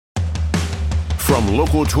From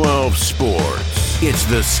Local 12 Sports, it's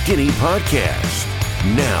the Skinny Podcast.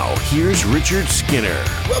 Now, here's Richard Skinner.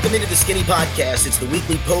 Welcome into the Skinny Podcast. It's the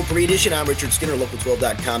weekly potpourri edition. I'm Richard Skinner,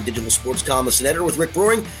 Local12.com digital sports columnist and editor with Rick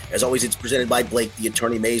Broering. As always, it's presented by Blake, the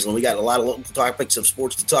attorney Maisland. We got a lot of local topics of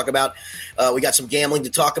sports to talk about. We got some gambling to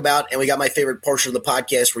talk about, and we got my favorite portion of the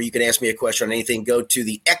podcast where you can ask me a question on anything. Go to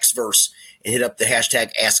the Xverse and hit up the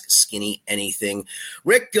hashtag AskSkinnyAnything.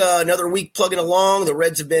 Rick, another week plugging along. The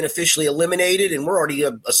Reds have been officially eliminated, and we're already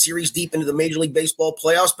a series deep into the Major League Baseball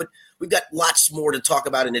playoffs, but we've got lots more to talk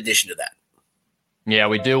about in addition to that. Yeah,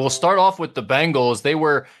 we do. We'll start off with the Bengals. They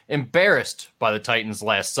were embarrassed by the Titans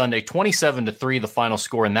last Sunday, 27-3, the final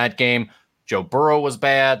score in that game. Joe Burrow was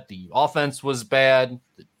bad. The offense was bad.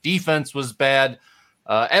 The defense was bad.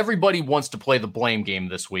 Everybody wants to play the blame game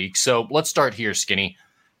this week. So let's start here, Skinny.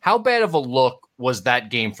 How bad of a look was that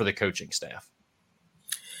game for the coaching staff?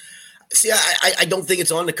 See, I don't think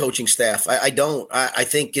it's on the coaching staff. I don't. I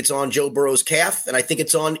think it's on Joe Burrow's calf, and I think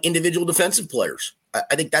it's on individual defensive players.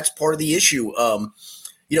 I think that's part of the issue.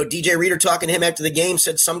 DJ Reader talking to him after the game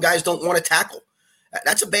said some guys don't want to tackle.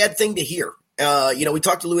 That's a bad thing to hear. We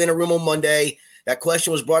talked to Lou Anarumo Monday. That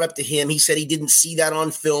question was brought up to him. He said he didn't see that on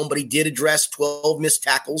film, but he did address 12 missed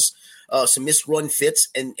tackles, some missed run fits,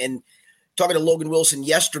 and talking to Logan Wilson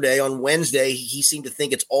yesterday on Wednesday, he seemed to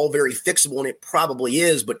think it's all very fixable, and it probably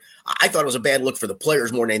is, but I thought it was a bad look for the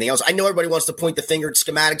players more than anything else. I know everybody wants to point the finger at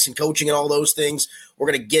schematics and coaching and all those things. We're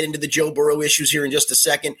going to get into the Joe Burrow issues here in just a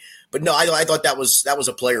second, but no, I thought that was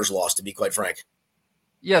a player's loss, to be quite frank.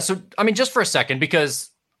 Yeah, so, just for a second,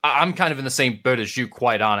 because I'm kind of in the same boat as you,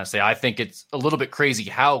 quite honestly. I think it's a little bit crazy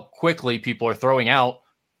how quickly people are throwing out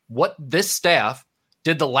what this staff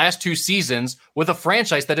did the last two seasons with a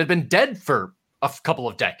franchise that had been dead for a couple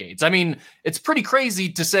of decades. It's pretty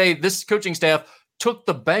crazy to say this coaching staff took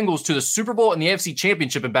the Bengals to the Super Bowl and the AFC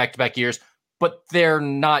Championship in back-to-back years, but they're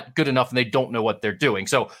not good enough and they don't know what they're doing.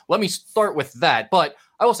 So let me start with that. But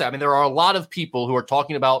I will say, there are a lot of people who are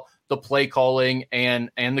talking about the play calling and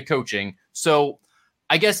the coaching. So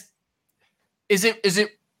I guess, is it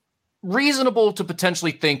reasonable to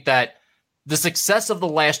potentially think that the success of the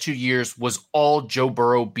last 2 years was all Joe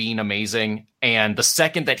Burrow being amazing, and the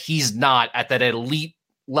second that he's not at that elite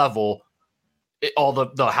level, all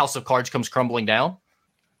the house of cards comes crumbling down?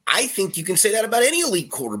 I think you can say that about any elite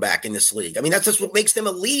quarterback in this league. That's just what makes them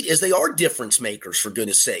elite, is they are difference makers, for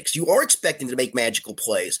goodness sakes. You are expecting to make magical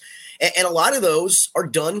plays, and a lot of those are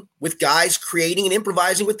done with guys creating and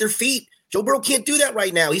improvising with their feet. Joe Burrow can't do that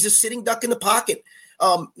right now. He's a sitting duck in the pocket.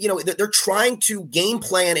 They're trying to game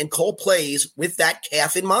plan and call plays with that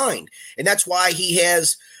calf in mind. And that's why he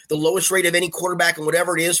has the lowest rate of any quarterback and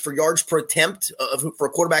whatever it is for yards per attempt for a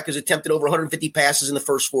quarterback who's attempted over 150 passes in the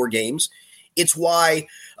first 4 games. It's why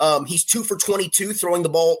he's 2 for 22 throwing the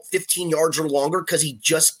ball 15 yards or longer, because he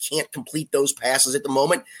just can't complete those passes at the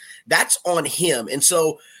moment. That's on him. And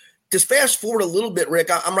so just fast forward a little bit, Rick,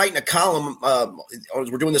 I'm writing a column,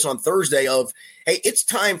 we're doing this on Thursday, of, hey, it's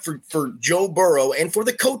time for Joe Burrow and for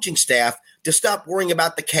the coaching staff to stop worrying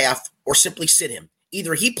about the calf or simply sit him.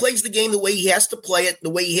 Either he plays the game the way he has to play it, the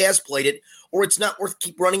way he has played it, or it's not worth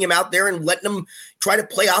keep running him out there and letting him try to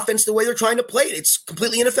play offense the way they're trying to play it. It's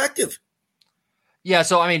completely ineffective. Yeah,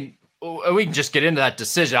 so, we can just get into that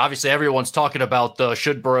decision. Obviously, everyone's talking about the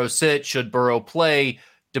should Burrow sit, should Burrow play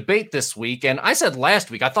debate this week. And I said last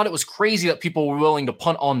week, I thought it was crazy that people were willing to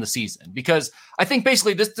punt on the season, because I think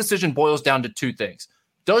basically this decision boils down to 2 things.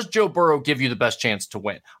 Does Joe Burrow give you the best chance to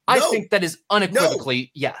win? No. I think that is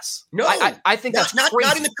unequivocally yes. No, I think that's not crazy.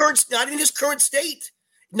 Not in his current state.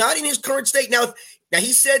 Not in his current state. Now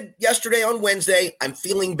he said yesterday on Wednesday, I'm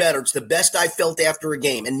feeling better. It's the best I felt after a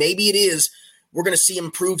game. And maybe it is. We're going to see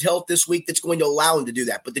improved health this week that's going to allow him to do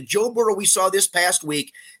that. But the Joe Burrow we saw this past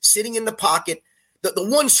week, sitting in the pocket, the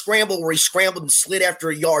one scramble where he scrambled and slid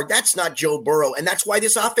after a yard, that's not Joe Burrow. And that's why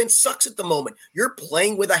this offense sucks at the moment. You're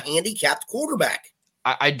playing with a handicapped quarterback.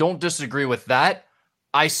 I don't disagree with that.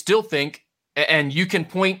 I still think, and you can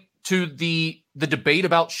point to the debate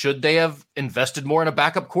about should they have invested more in a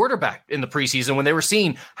backup quarterback in the preseason when they were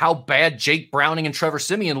seeing how bad Jake Browning and Trevor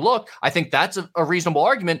Siemian look. I think that's a reasonable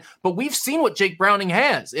argument, but we've seen what Jake Browning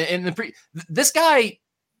has. This guy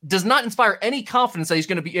does not inspire any confidence that he's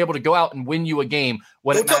going to be able to go out and win you a game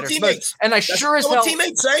when it matters most. And that's sure as hell. What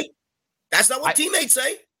teammates say. That's not what teammates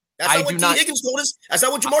say. That's not what T. Higgins told us. That's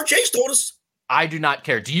not what Jamar Chase told us. I do not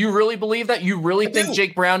care. Do you really believe that? You really think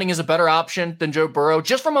Jake Browning is a better option than Joe Burrow?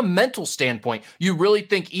 Just from a mental standpoint, you really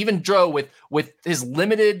think even Joe with his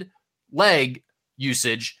limited leg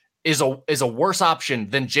usage is a worse option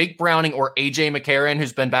than Jake Browning or AJ McCarron,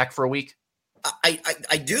 who's been back for a week?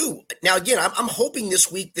 I do. Now, again, I'm hoping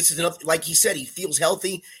this week, this is enough. Like he said, he feels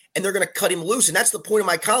healthy and they're going to cut him loose. And that's the point of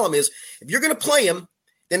my column is if you're going to play him,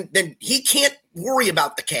 then he can't worry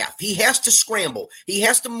about the calf. He has to scramble. He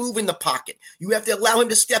has to move in the pocket. You have to allow him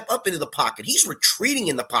to step up into the pocket. He's retreating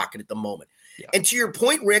in the pocket at the moment. Yeah. And to your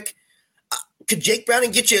point, Rick, could Jake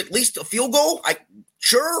Browning get you at least a field goal?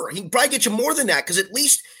 Sure. He can probably get you more than that because at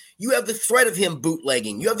least you have the threat of him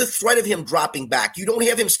bootlegging. You have the threat of him dropping back. You don't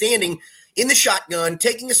have him standing in the shotgun,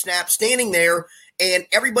 taking a snap, standing there, and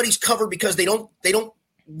everybody's covered because they don't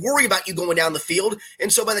worry about you going down the field.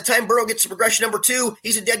 And so by the time Burrow gets to progression number 2,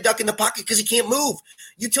 he's a dead duck in the pocket because he can't move.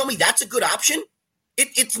 You tell me that's a good option?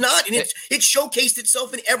 It's not. And it showcased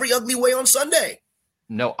itself in every ugly way on Sunday.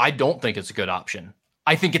 No, I don't think it's a good option.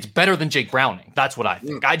 I think it's better than Jake Browning. That's what I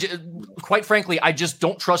think. Quite frankly, I just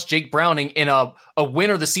don't trust Jake Browning in a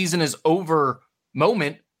win or the season is over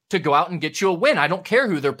moment to go out and get you a win. I don't care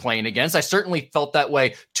who they're playing against. I certainly felt that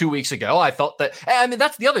way 2 weeks ago. I felt that,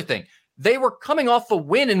 that's the other thing. They were coming off a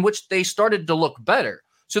win in which they started to look better.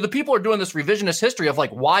 So the people are doing this revisionist history of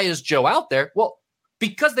like, why is Joe out there? Well,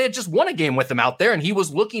 because they had just won a game with him out there and he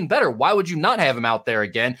was looking better. Why would you not have him out there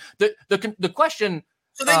again? The question.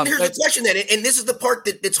 So then here's the question then, and this is the part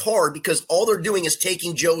that's hard because all they're doing is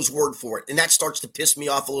taking Joe's word for it, and that starts to piss me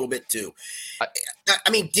off a little bit too. I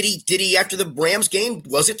mean, did he after the Rams game,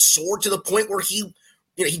 was it sore to the point where he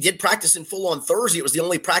did practice in full on Thursday? It was the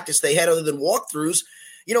only practice they had other than walkthroughs.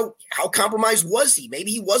 How compromised was he?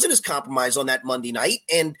 Maybe he wasn't as compromised on that Monday night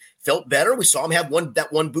and felt better. We saw him have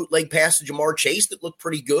that one bootleg pass to Jamar Chase that looked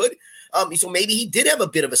pretty good. So maybe he did have a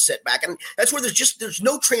bit of a setback, and that's where there's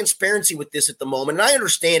no transparency with this at the moment. And I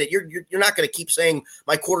understand it. You're not going to keep saying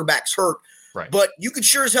my quarterback's hurt, right? But you could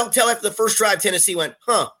sure as hell tell after the first drive, Tennessee went,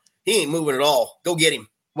 he ain't moving at all. Go get him.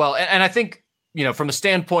 Well, and I think from a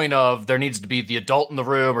standpoint of there needs to be the adult in the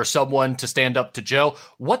room or someone to stand up to Joe.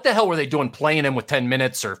 What the hell were they doing playing him with 10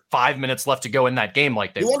 minutes or 5 minutes left to go in that game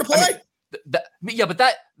like they? You want to play? But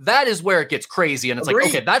that is where it gets crazy. And it's Agreed.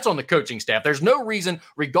 Like, okay, that's on the coaching staff. There's no reason,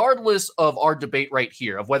 regardless of our debate right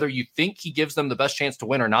here, of whether you think he gives them the best chance to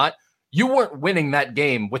win or not, you weren't winning that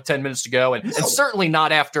game with 10 minutes to go. And certainly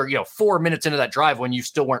not after, 4 minutes into that drive when you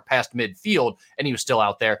still weren't past midfield and he was still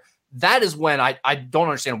out there. That is when I don't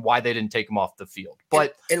understand why they didn't take him off the field.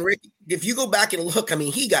 But and Rick, if you go back and look, I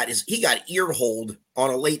mean, he got ear hold on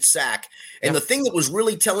a late sack. And the thing that was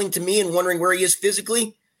really telling to me and wondering where he is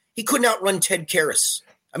physically, he couldn't outrun Ted Karras.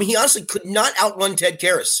 I mean, he honestly could not outrun Ted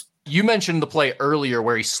Karras. You mentioned the play earlier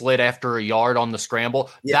where he slid after a yard on the scramble.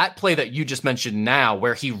 Yeah. That play that you just mentioned now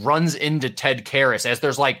where he runs into Ted Karras as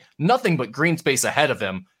there's like nothing but green space ahead of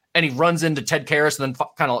him. And he runs into Ted Karras and then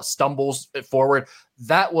kind of stumbles forward.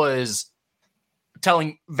 That was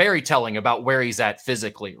very telling about where he's at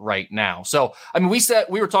physically right now. So, I mean,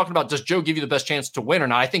 we were talking about, does Joe give you the best chance to win or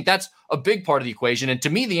not? I think that's a big part of the equation. And to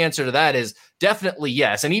me, the answer to that is definitely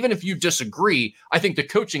yes. And even if you disagree, I think the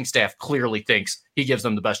coaching staff clearly thinks he gives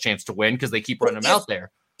them the best chance to win because they keep running him out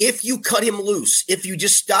there. If you cut him loose, if you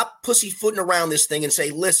just stop pussyfooting around this thing and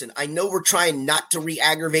say, listen, I know we're trying not to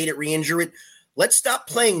re-aggravate it, re-injure it. Let's stop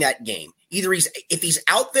playing that game. Either if he's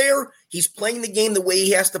out there, he's playing the game the way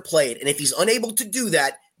he has to play it. And if he's unable to do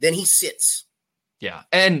that, then he sits. Yeah.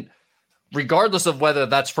 And regardless of whether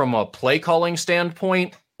that's from a play calling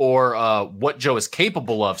standpoint or what Joe is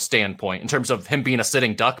capable of standpoint in terms of him being a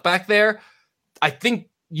sitting duck back there, I think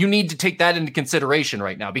you need to take that into consideration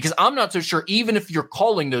right now, because I'm not so sure, even if you're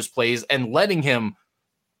calling those plays and letting him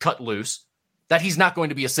cut loose, that he's not going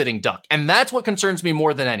to be a sitting duck. And that's what concerns me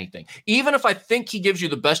more than anything. Even if I think he gives you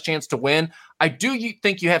the best chance to win, I do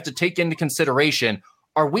think you have to take into consideration,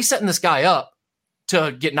 are we setting this guy up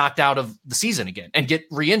to get knocked out of the season again and get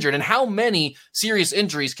re-injured? And how many serious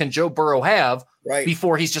injuries can Joe Burrow have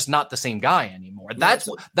before he's just not the same guy anymore? That's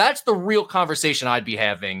the real conversation I'd be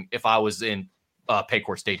having if I was in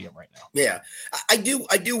Paycor Stadium right now. Yeah, I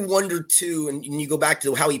do wonder too, and you go back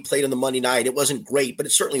to how he played on the Monday night. It wasn't great, but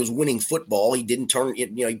it certainly was winning football. He didn't turn,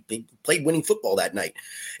 he played winning football that night.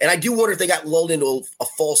 And I do wonder if they got lulled into a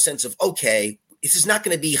false sense of, okay, this is not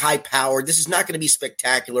going to be high powered. This is not going to be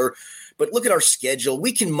spectacular, but look at our schedule.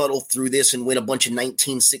 We can muddle through this and win a bunch of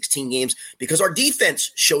 19-16 games because our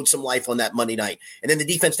defense showed some life on that Monday night. And then the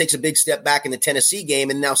defense takes a big step back in the Tennessee game.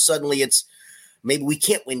 And now suddenly maybe we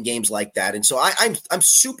can't win games like that. And so I'm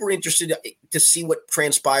super interested to see what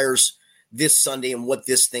transpires this Sunday and what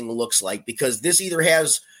this thing looks like, because this either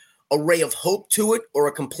has a ray of hope to it or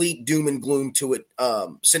a complete doom and gloom to it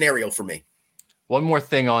scenario for me. One more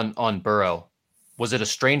thing on Burrow. Was it a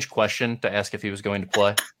strange question to ask if he was going to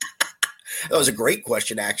play? That was a great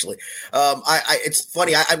question, actually. It's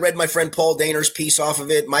funny. I read my friend Paul Daner's piece off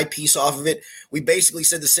of it, my piece off of it. We basically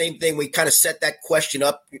said the same thing. We kind of set that question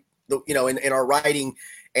up, in our writing.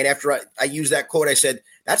 And after I used that quote, I said,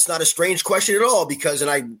 that's not a strange question at all, because, and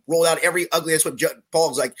I rolled out every ugly, that's what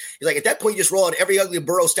Paul's like. He's like, at that point, you just roll out every ugly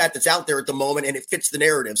Burrow stat that's out there at the moment, and it fits the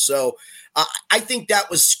narrative. So I think that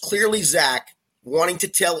was clearly Zach wanting to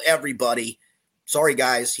tell everybody, sorry,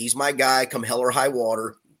 guys, he's my guy, come hell or high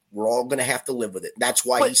water. We're all going to have to live with it. That's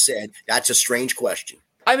why he said that's a strange question.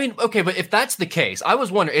 I mean, okay, but if that's the case, I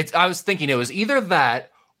was wondering, I was thinking it was either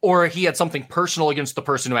that or he had something personal against the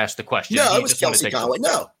person who asked the question. No, it was Kelsey Conway.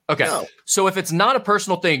 No. Okay. No. So if it's not a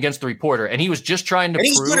personal thing against the reporter and he was just trying to prove.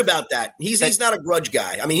 And he's good about that. He's not a grudge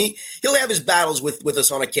guy. I mean, he'll have his battles with us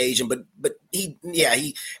on occasion, but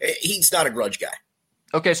he's not a grudge guy.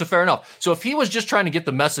 Okay, so fair enough. So if he was just trying to get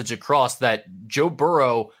the message across that Joe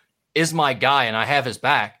Burrow is my guy and I have his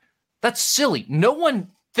back, that's silly. No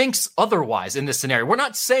one thinks otherwise in this scenario. We're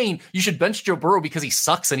not saying you should bench Joe Burrow because he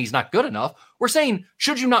sucks and he's not good enough. We're saying,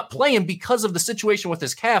 should you not play him because of the situation with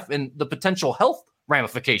his calf and the potential health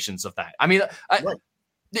ramifications of that? I mean, right.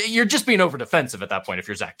 You're just being over defensive at that point if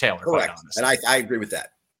you're Zach Taylor. Correct. And I agree with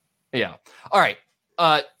that. Yeah. All right.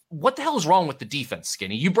 What the hell is wrong with the defense,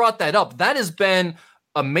 Skinny? You brought that up. That has been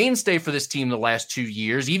a mainstay for this team the last 2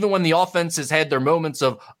 years, even when the offense has had their moments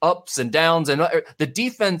of ups and downs, and the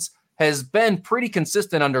defense has been pretty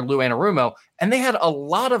consistent under Lou Anarumo, and they had a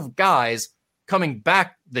lot of guys coming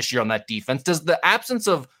back this year on that defense. Does the absence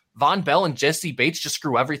of Von Bell and Jesse Bates just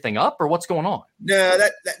screw everything up, or what's going on? No,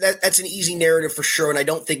 that's an easy narrative for sure, and I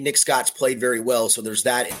don't think Nick Scott's played very well, so there's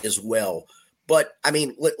that as well. But I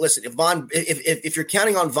mean, listen, if you're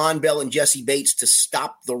counting on Von Bell and Jesse Bates to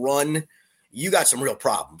stop the run, you got some real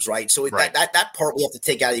problems, right? So right. That part we have to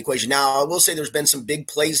take out of the equation. Now, I will say there's been some big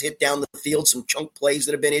plays hit down the field, some chunk plays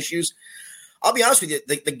that have been issues. I'll be honest with you,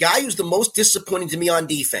 the guy who's the most disappointing to me on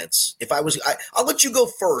defense, I'll let you go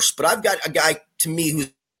first, but I've got a guy to me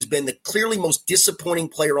who's been the clearly most disappointing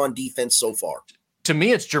player on defense so far. To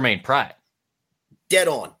me, it's Jermaine Pratt. Dead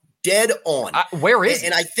on. Where is he?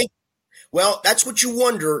 And I think, well, that's what you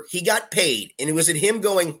wonder. He got paid, and it was at him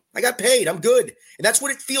going, I got paid, I'm good. And that's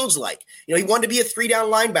what it feels like. He wanted to be a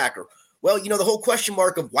 3-down linebacker. Well, the whole question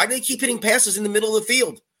mark of why do they keep hitting passes in the middle of the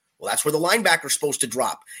field? Well, that's where the linebacker's supposed to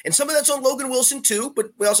drop. And some of that's on Logan Wilson too,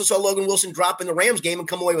 but we also saw Logan Wilson drop in the Rams game and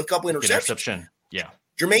come away with a couple interceptions. Interception, yeah.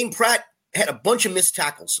 Jermaine Pratt had a bunch of missed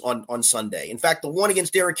tackles on Sunday. In fact, the one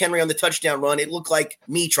against Derrick Henry on the touchdown run, it looked like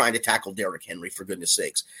me trying to tackle Derrick Henry, for goodness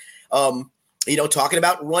sakes. Talking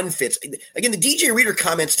about run fits. Again, the DJ Reader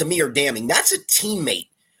comments to me are damning. That's a teammate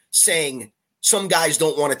saying some guys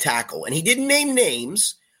don't want to tackle. And he didn't name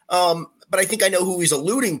names, but I think I know who he's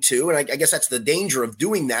alluding to. And I guess that's the danger of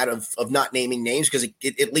doing that, of not naming names, because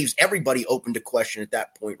it leaves everybody open to question at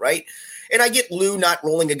that point, right? And I get Lou not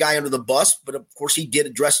rolling a guy under the bus, but of course he did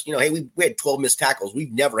address, hey, we had 12 missed tackles.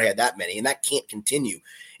 We've never had that many, and that can't continue.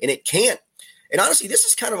 And it can't. And honestly, this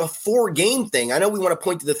is kind of a 4-game thing. I know we want to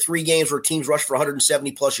point to the 3 games where teams rushed for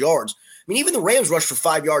 170-plus yards. I mean, even the Rams rushed for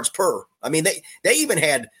 5 yards per. I mean, they even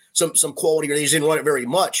had some quality, or they just didn't run it very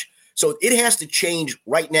much. So it has to change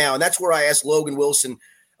right now. And that's where I asked Logan Wilson,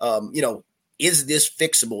 is this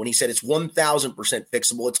fixable? And he said, it's 1,000%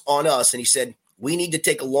 fixable. It's on us. And he said, we need to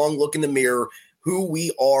take a long look in the mirror, who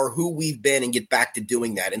we are, who we've been, and get back to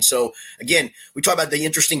doing that. And so, again, we talk about the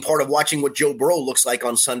interesting part of watching what Joe Burrow looks like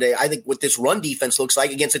on Sunday. I think what this run defense looks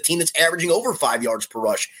like against a team that's averaging over 5 yards per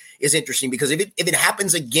rush is interesting, because if it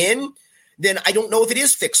happens again, then I don't know if it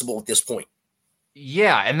is fixable at this point.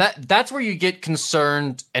 Yeah, and that's where you get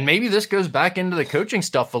concerned, and maybe this goes back into the coaching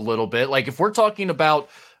stuff a little bit. Like if we're talking about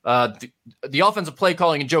the offensive play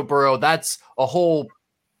calling and Joe Burrow, that's a whole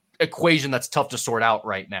equation that's tough to sort out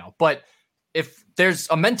right now. But if there's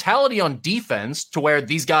a mentality on defense to where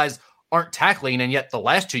these guys aren't tackling, and yet the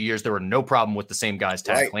last 2 years there were no problem with the same guys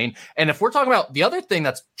tackling. Right. And if we're talking about the other thing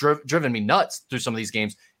that's driven me nuts through some of these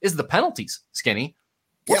games is the penalties, Skinny.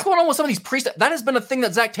 What's going on with some of these pre-snap? That has been a thing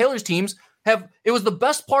that Zach Taylor's teams have. It was the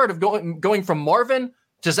best part of going from Marvin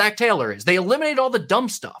to Zach Taylor is they eliminated all the dumb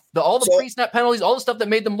stuff, all the pre-snap penalties, all the stuff that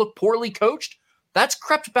made them look poorly coached. That's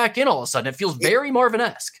crept back in all of a sudden. It feels very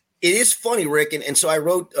Marvin-esque. It is funny, Rick. And so I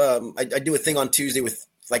wrote, I do a thing on Tuesday with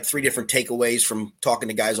like 3 different takeaways from talking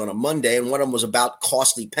to guys on a Monday. And one of them was about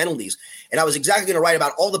costly penalties. And I was exactly going to write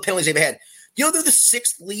about all the penalties they've had. You know, they're the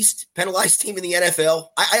sixth least penalized team in the NFL.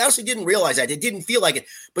 I honestly didn't realize that. It didn't feel like it,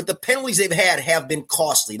 but the penalties they've had have been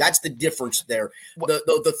costly. That's the difference there.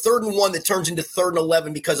 The 3rd and 1 that turns into 3rd and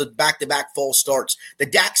 11 because of back-to-back false starts. The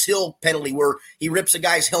Dax Hill penalty where he rips a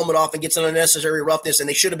guy's helmet off and gets an unnecessary roughness, and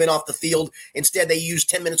they should have been off the field. Instead, they use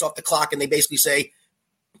 10 minutes off the clock, and they basically say,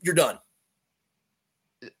 you're done.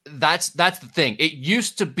 That's the thing. It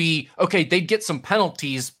used to be, okay, they'd get some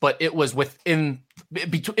penalties, but it was in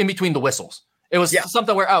between the whistles. It was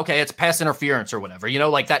something where, okay, it's pass interference or whatever,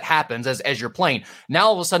 like that happens as you're playing. Now,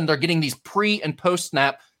 all of a sudden, they're getting these pre and post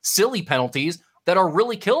snap silly penalties that are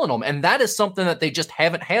really killing them. And that is something that they just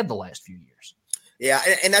haven't had the last few years. Yeah.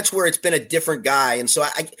 And that's where it's been a different guy. And so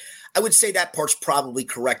I would say that part's probably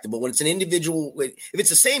correctable. When it's an individual, if it's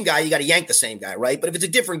the same guy, you got to yank the same guy, right? But if it's a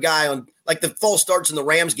different guy on, like the false starts in the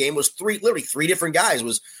Rams game was literally three different guys. It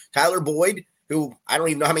was Tyler Boyd, who I don't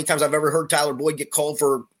even know how many times I've ever heard Tyler Boyd get called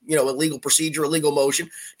for, illegal procedure, illegal motion.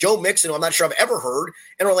 Joe Mixon, who I'm not sure I've ever heard,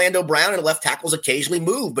 and Orlando Brown, and left tackles occasionally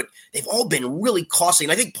move, but they've all been really costly.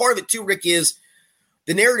 And I think part of it too, Rick, is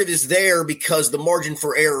the narrative is there because the margin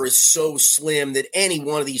for error is so slim that any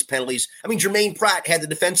one of these penalties, Jermaine Pratt had the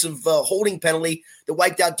defensive holding penalty that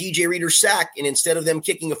wiped out DJ Reader's sack. And instead of them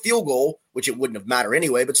kicking a field goal, which it wouldn't have mattered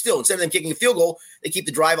anyway, but still, instead of them kicking a field goal, they keep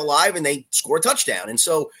the drive alive and they score a touchdown. And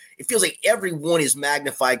so it feels like everyone is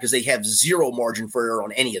magnified because they have zero margin for error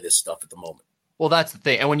on any of this stuff at the moment. Well, that's the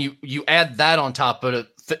thing. And when you add that on top of it,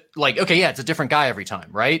 it's a different guy every time,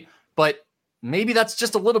 right? But maybe that's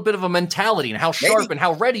just a little bit of a mentality and how sharp and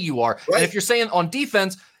how ready you are. Right. And if you're saying on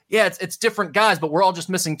defense, it's different guys, but we're all just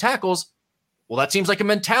missing tackles. Well, that seems like a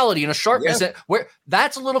mentality and a sharpness where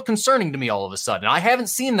that's a little concerning to me all of a sudden. I haven't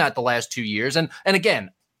seen that the last 2 years. And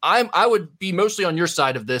again, I would be mostly on your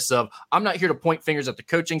side of this of I'm not here to point fingers at the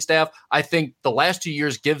coaching staff. I think the last 2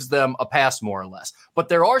 years gives them a pass more or less, but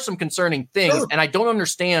there are some concerning things. And I don't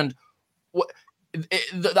understand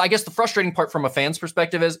I guess the frustrating part from a fan's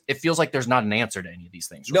perspective is it feels like there's not an answer to any of these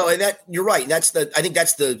things. Right? No, and that you're right. I think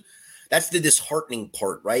that's the disheartening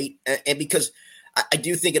part, right? And because I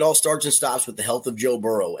do think it all starts and stops with the health of Joe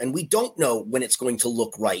Burrow, and we don't know when it's going to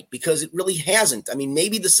look right because it really hasn't.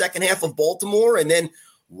 Maybe the second half of Baltimore, and then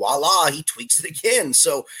voila, he tweaks it again.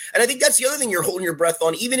 So, and I think that's the other thing you're holding your breath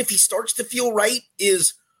on. Even if he starts to feel right,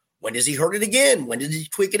 is when does he hurt it again? When did he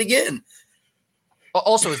tweak it again?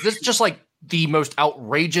 Also, is this just like the most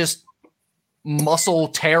outrageous muscle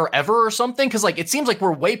tear ever or something? Because it seems like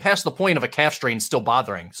we're way past the point of a calf strain still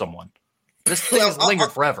bothering someone. This thing has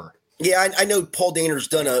lingered forever. Yeah, I know Paul Dehner's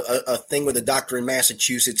done a thing with a doctor in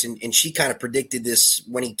Massachusetts, and she kind of predicted this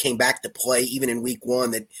when he came back to play, even in week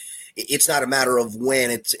 1, that it's not a matter of when,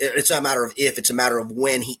 it's not a matter of if, it's a matter of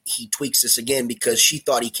when he tweaks this again, because she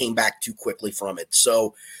thought he came back too quickly from it.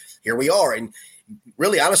 So here we are. And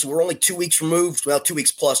really, honestly, we're only 2 weeks removed, 2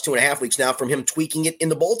 weeks plus 2.5 weeks now from him tweaking it in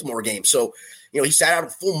the Baltimore game. So, he sat out a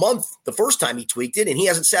full month the first time he tweaked it, and he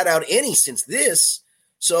hasn't sat out any since this.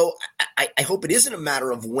 So I hope it isn't a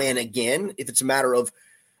matter of when again. If it's a matter of,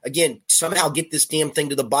 again, somehow get this damn thing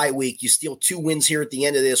to the bye week. You steal 2 wins here at the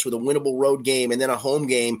end of this with a winnable road game and then a home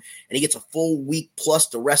game, and he gets a full week plus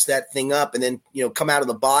to rest that thing up, and then, come out of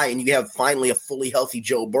the bye and you have finally a fully healthy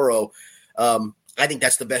Joe Burrow. I think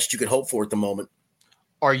that's the best you could hope for at the moment.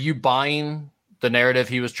 Are you buying the narrative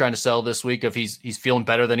he was trying to sell this week of he's feeling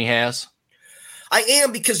better than he has? I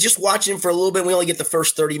am, because just watching him for a little bit, we only get the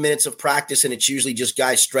first 30 minutes of practice, and it's usually just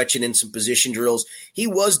guys stretching in some position drills. He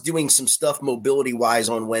was doing some stuff mobility-wise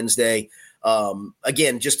on Wednesday.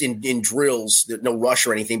 Again, just in drills, no rush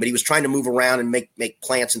or anything, but he was trying to move around and make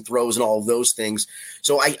plants and throws and all of those things.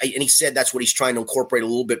 So and he said that's what he's trying to incorporate a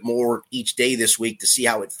little bit more each day this week to see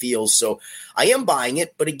how it feels. So I am buying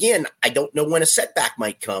it, but again, I don't know when a setback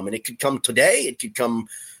might come, and it could come today. It could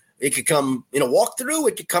come in a walkthrough.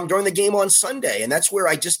 It could come during the game on Sunday. And that's where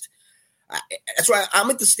that's why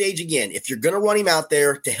I'm at the stage again. If you're going to run him out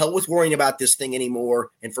there, to hell with worrying about this thing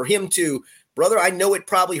anymore. And for him too, brother, I know it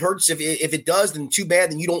probably hurts. If it does, then too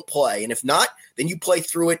bad, then you don't play. And if not, then you play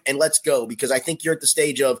through it and let's go. Because I think you're at the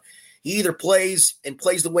stage of he either plays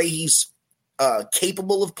the way he's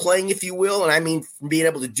capable of playing, if you will. And I mean, from being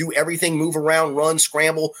able to do everything, move around, run,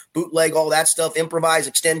 scramble, bootleg, all that stuff, improvise,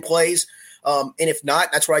 extend plays. And if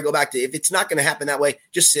not, that's where I go back to, if it's not going to happen that way,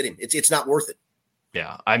 just sit him. It's not worth it.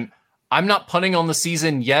 Yeah. I'm not punting on the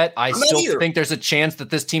season yet. I still think there's a chance that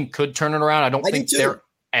this team could turn it around. I don't think they're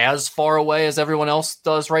as far away as everyone else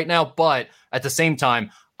does right now. But at the same time,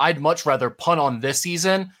 I'd much rather punt on this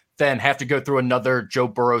season than have to go through another Joe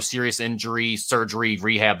Burrow serious injury, surgery,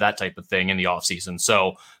 rehab, that type of thing in the offseason.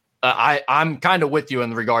 So I'm kind of with you in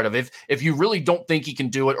the regard of if you really don't think he can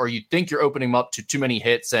do it, or you think you're opening him up to too many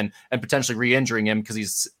hits and potentially re-injuring him because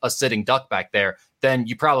he's a sitting duck back there, then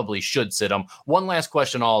you probably should sit him. One last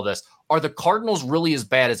question on all of this. Are the Cardinals really as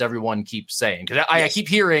bad as everyone keeps saying? Because I keep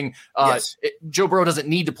hearing Joe Burrow doesn't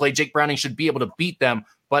need to play. Jake Browning should be able to beat them.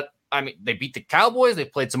 But, I mean, they beat the Cowboys. They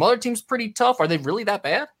played some other teams pretty tough. Are they really that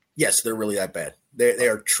bad? Yes, they're really that bad. They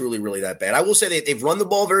are truly really that bad. I will say they've run the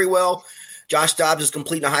ball very well. Josh Dobbs is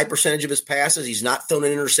completing a high percentage of his passes. He's not thrown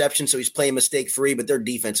an interception, so he's playing mistake-free, but their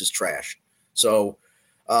defense is trash. So,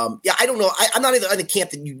 I don't know. I'm not in the camp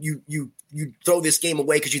that you throw this game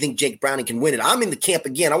away because you think Jake Browning can win it. I'm in the camp,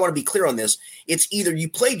 again, I want to be clear on this. It's either you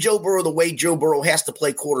play Joe Burrow the way Joe Burrow has to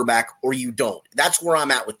play quarterback, or you don't. That's where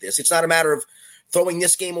I'm at with this. It's not a matter of throwing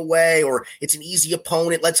this game away or it's an easy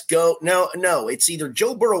opponent. Let's go. No. It's either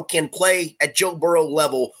Joe Burrow can play at Joe Burrow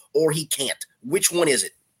level or he can't. Which one is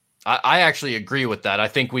it? I actually agree with that. I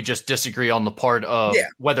think we just disagree on the part of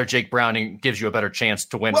whether Jake Browning gives you a better chance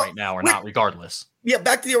to win right now or not, regardless. Yeah,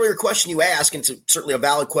 back to the earlier question you asked, and it's certainly a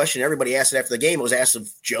valid question. Everybody asked it after the game. It was asked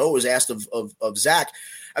of Joe. It was asked of Zach.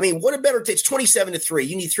 I mean, what a better – it's 27-3.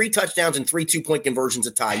 You need 3 touchdowns and 3 2-point conversions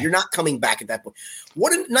to tie. You're not coming back at that point.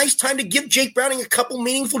 What a nice time to give Jake Browning a couple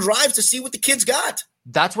meaningful drives to see what the kid's got.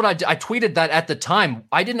 That's what I tweeted that at the time.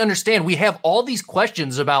 I didn't understand. We have all these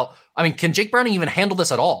questions about, I mean, can Jake Browning even handle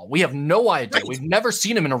this at all? We have no idea. Right. We've never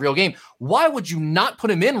seen him in a real game. Why would you not put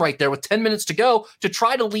him in right there with 10 minutes to go to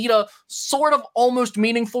try to lead a sort of almost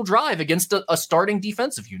meaningful drive against a starting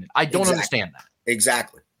defensive unit? I don't understand that.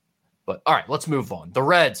 Exactly. But all right, let's move on. The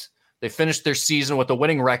Reds, they finished their season with a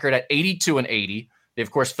winning record at 82-80. They, of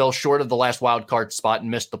course, fell short of the last wild card spot and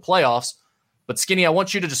missed the playoffs. But Skinny, I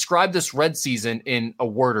want you to describe this Red season in a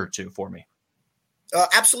word or two for me.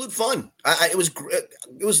 Absolute fun. It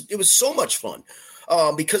was so much fun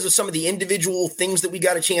because of some of the individual things that we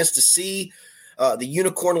got a chance to see. The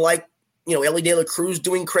unicorn, like Ellie De La Cruz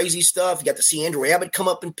doing crazy stuff. You got to see Andrew Abbott come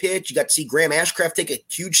up and pitch. You got to see Graham Ashcraft take a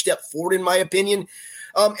huge step forward, in my opinion.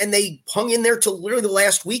 And they hung in there till literally the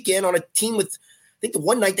last weekend on a team with, I think the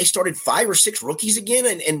one night they started 5 or 6 rookies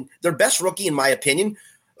again, and their best rookie, in my opinion.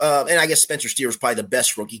 And I guess Spencer Steer is probably the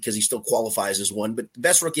best rookie because he still qualifies as one. But the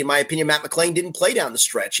best rookie, in my opinion, Matt McClain, didn't play down the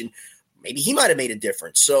stretch. And maybe he might have made a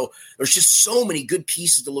difference. So there's just so many good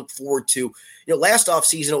pieces to look forward to. Last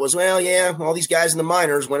offseason, it was, all these guys in the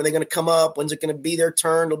minors, when are they going to come up? When's it going to be their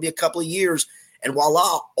turn? It'll be a couple of years. And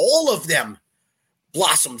voila, all of them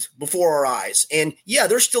blossomed before our eyes. And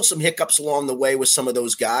there's still some hiccups along the way with some of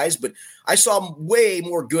those guys, but I saw way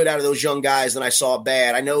more good out of those young guys than I saw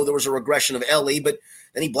bad. I know there was a regression of Ellie, but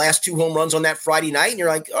then he blasts 2 home runs on that Friday night, and you're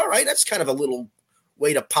like, all right, that's kind of a little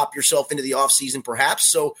way to pop yourself into the offseason perhaps.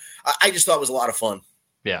 So I just thought it was a lot of fun.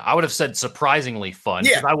 Yeah, I would have said surprisingly fun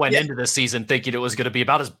because I went into this season thinking it was going to be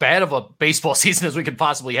about as bad of a baseball season as we could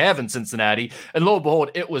possibly have in Cincinnati. And lo and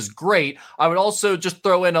behold, it was great. I would also just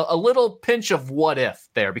throw in a little pinch of what if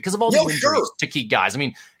there because of all the injuries to key guys. I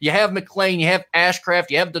mean, you have McClain, you have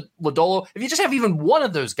Ashcraft, you have the Lodolo. If you just have even one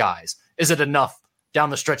of those guys, is it enough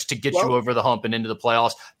down the stretch to get you over the hump and into the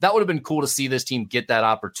playoffs? That would have been cool to see this team get that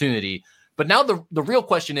opportunity. But now the real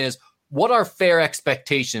question is, what are fair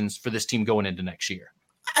expectations for this team going into next year?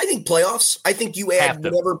 I think playoffs. I think you add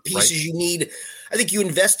whatever pieces you need. I think you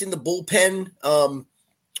invest in the bullpen.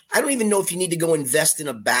 I don't even know if you need to go invest in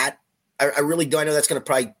a bat. I really don't. I know that's going to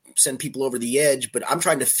probably send people over the edge, but I'm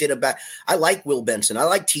trying to fit a bat. I like Will Benson. I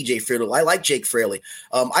like TJ Friedl. I like Jake Fraley.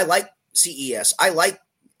 I like CES. I like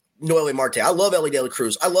Noelle Marte. I love Ellie De La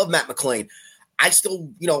Cruz. I love Matt McClain. I still,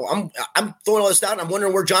 I'm throwing all this out and I'm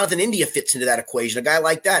wondering where Jonathan India fits into that equation. A guy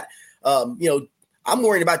like that, I'm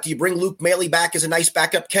worried about, do you bring Luke Maley back as a nice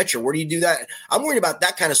backup catcher? Where do you do that? I'm worried about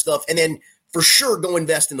that kind of stuff. And then for sure, go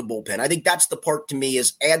invest in the bullpen. I think that's the part to me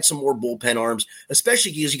is add some more bullpen arms,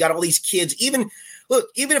 especially because you got all these kids. Even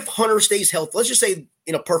if Hunter stays healthy, let's just say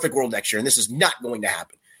in a perfect world next year, and this is not going to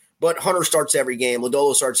happen, but Hunter starts every game,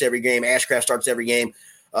 Lodolo starts every game, Ashcraft starts every game,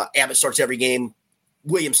 Abbott starts every game,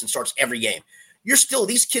 Williamson starts every game.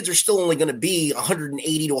 These kids are still only going to be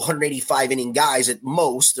 180 to 185 inning guys at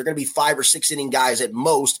most. They're going to be 5 or 6 inning guys at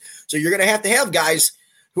most. So you're going to have guys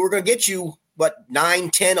who are going to get you, 9,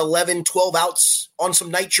 10, 11, 12 outs on some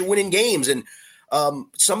nights you're winning games. And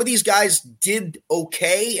some of these guys did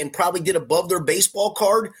okay and probably did above their baseball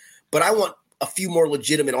card, but I want a few more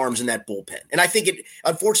legitimate arms in that bullpen. And I think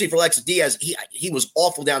unfortunately for Alexis Diaz, he was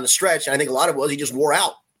awful down the stretch. And I think a lot of it was he just wore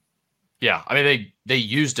out. Yeah, I mean, they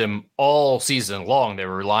used him all season long. They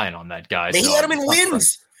were relying on that guy. He let him in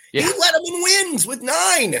wins. Yeah. He let him in wins with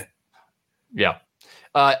 9. Yeah.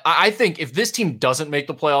 I think if this team doesn't make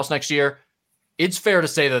the playoffs next year, it's fair to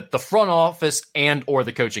say that the front office and or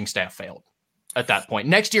the coaching staff failed at that point.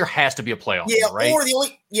 Next year has to be a playoff year, right? Or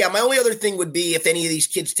my only other thing would be if any of these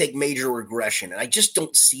kids take major regression, and I just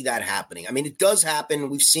don't see that happening. I mean, it does happen.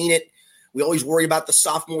 We've seen it. We always worry about the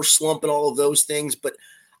sophomore slump and all of those things, but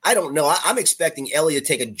I don't know. I'm expecting Ellie to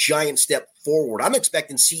take a giant step forward. I'm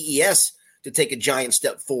expecting CES to take a giant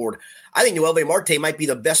step forward. I think Noelve Marte might be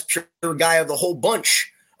the best pure guy of the whole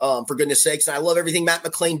bunch, for goodness sakes. And I love everything Matt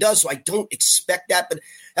McClain does, so I don't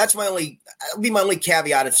that'll be my only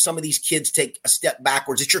caveat if some of these kids take a step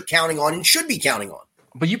backwards that you're counting on and should be counting on.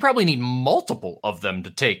 But you probably need multiple of them to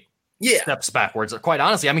take steps backwards, quite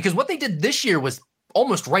honestly. I mean, because what they did this year was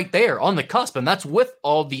almost right there on the cusp, and that's with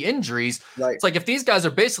all the injuries. Right. It's like if these guys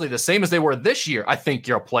are basically the same as they were this year, I think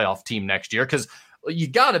you're a playoff team next year because you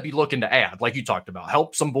got to be looking to add, like you talked about,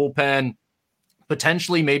 help some bullpen,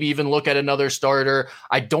 potentially maybe even look at another starter.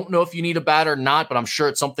 I don't know if you need a bat or not, but I'm sure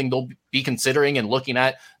it's something they'll be considering and looking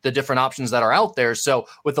at the different options that are out there. So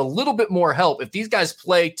with a little bit more help, if these guys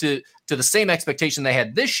play to the same expectation they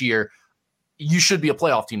had this year, you should be a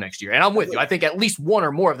playoff team next year. And I'm with you. I think at least one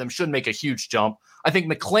or more of them should make a huge jump. I think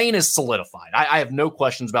McClain is solidified. I have no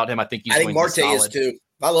questions about him. I think Marte is too.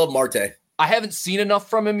 I love Marte. I haven't seen enough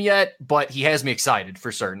from him yet, but he has me excited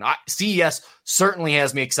for certain. CES certainly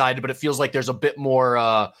has me excited, but it feels like there's a bit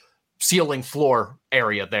more ceiling floor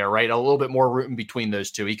area there, right? A little bit more room in between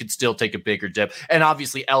those two. He could still take a bigger dip. And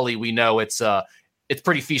obviously Ellie, we know it's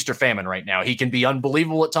pretty feast or famine right now. He can be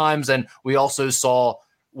unbelievable at times. And we also saw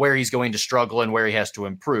where he's going to struggle and where he has to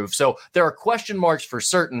improve. So there are question marks for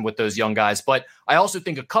certain with those young guys, but I also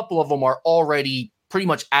think a couple of them are already pretty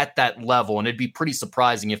much at that level, and it'd be pretty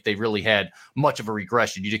surprising if they really had much of a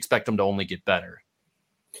regression. You'd expect them to only get better.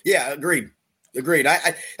 Yeah, agreed.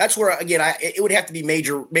 I that's where, again, it would have to be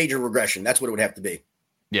major regression. That's what it would have to be.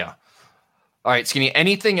 Yeah. All right, Skinny,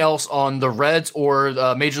 anything else on the Reds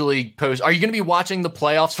or Major League Post? Are you going to be watching the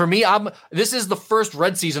playoffs? For me, this is the first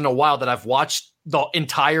Red season in a while that I've watched the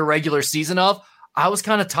entire regular season of. I was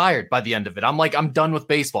kind of tired by the end of it. I'm like, I'm done with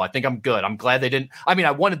baseball. I think I'm good. I'm glad they didn't. I mean,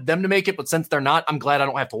 I wanted them to make it, but since they're not, I'm glad I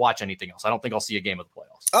don't have to watch anything else. I don't think I'll see a game of the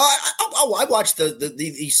playoffs. I watched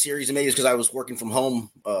these series and maybe it's because I was working from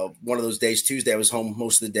home. One of those days, Tuesday, I was home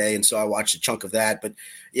most of the day, and so I watched a chunk of that. But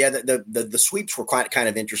yeah, the sweeps were kind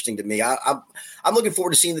of interesting to me. I'm looking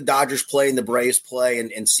forward to seeing the Dodgers play and the Braves play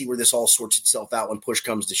and see where this all sorts itself out when push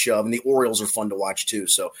comes to shove. And the Orioles are fun to watch too.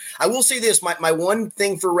 So I will say this: my one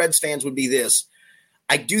thing for Reds fans would be this.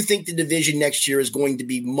 I do think the division next year is going to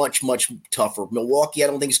be much, much tougher. Milwaukee, I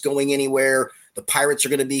don't think is going anywhere. The Pirates are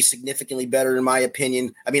going to be significantly better, in my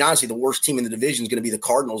opinion. I mean, honestly, the worst team in the division is going to be the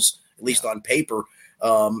Cardinals, at least on paper.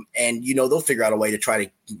 And, they'll figure out a way to try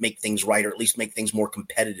to make things right, or at least make things more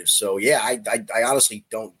competitive. So, yeah, I honestly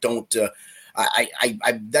don't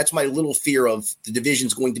that's my little fear of the division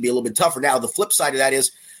is going to be a little bit tougher. Now, the flip side of that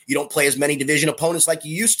is you don't play as many division opponents like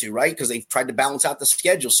you used to, right? Because they've tried to balance out the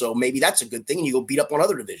schedule. So maybe that's a good thing, and you go beat up on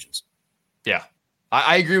other divisions. Yeah,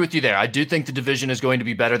 I agree with you there. I do think the division is going to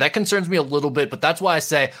be better. That concerns me a little bit, but that's why I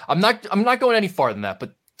say I'm not going any farther than that.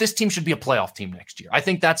 But this team should be a playoff team next year. I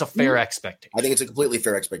think that's a fair expectation. I think it's a completely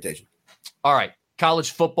fair expectation. All right,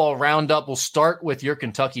 college football roundup. We'll start with your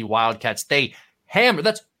Kentucky Wildcats. They hammered.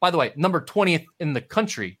 That's, by the way, number 20th in the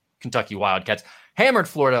country. Kentucky Wildcats hammered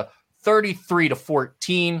Florida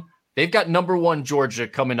 33-14. They've got number 1 Georgia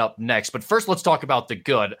coming up next. But first, let's talk about the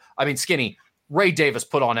good. I mean, Skinny, Ray Davis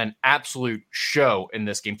put on an absolute show in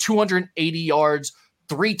this game. 280 yards,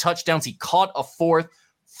 3 touchdowns. He caught a 4th,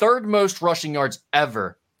 third most rushing yards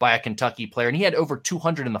ever by a Kentucky player. And he had over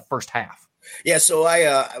 200 in the first half. Yeah, so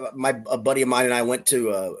a buddy of mine and I went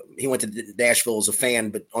to Nashville as a fan,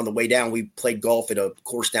 but on the way down, we played golf at a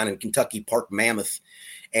course down in Kentucky, Park Mammoth.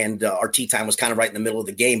 And our tee time was kind of right in the middle of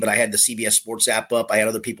the game, but I had the CBS Sports app up. I had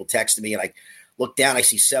other people texting me, and I looked down. I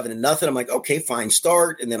see 7-0. I'm like, okay, fine,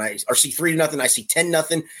 start. And then I see 3-0. I see 10-0.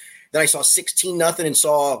 Then I saw 16-0 and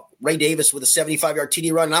saw Ray Davis with a 75-yard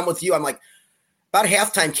TD run. And I'm with you. I'm like, about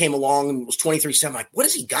halftime came along and it was 23-7. I'm like, what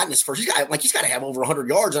has he got in his first? He's got to have over 100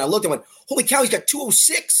 yards. And I looked and went, holy cow, he's got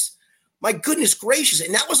 206. My goodness gracious.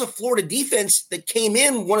 And that was a Florida defense that came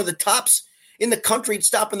in one of the tops in the country at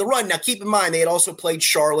stopping the run. Now, keep in mind, they had also played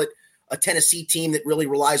Charlotte, a Tennessee team that really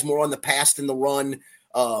relies more on the pass than the run.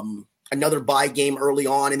 Another bye game early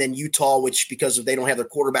on, and then Utah, which because they don't have their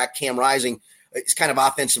quarterback, Cam Rising, is kind of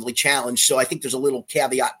offensively challenged. So I think there's a little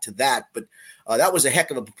caveat to that. But that was a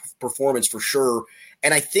heck of a performance for sure.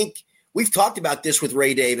 And I think we've talked about this with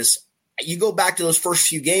Ray Davis. You go back to those first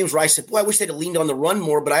few games where I said, boy, I wish they'd have leaned on the run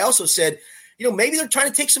more. But I also said, maybe they're trying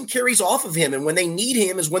to take some carries off of him. And when they need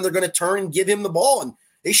him is when they're going to turn and give him the ball. And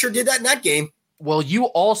they sure did that in that game. Well, you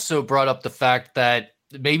also brought up the fact that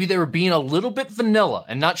maybe they were being a little bit vanilla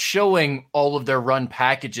and not showing all of their run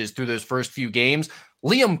packages through those first few games.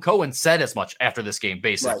 Liam Cohen said as much after this game,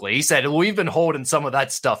 basically. Right. He said, we've been holding some of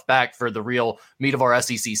that stuff back for the real meat of our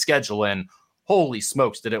SEC schedule, and holy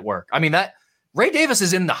smokes, did it work. I mean, that Ray Davis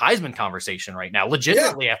is in the Heisman conversation right now,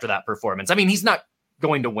 legitimately after that performance. I mean, he's not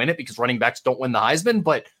going to win it because running backs don't win the Heisman,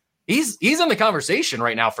 but he's in the conversation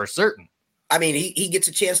right now for certain. I mean, he gets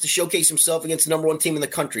a chance to showcase himself against the number one team in the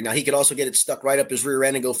country. Now, he could also get it stuck right up his rear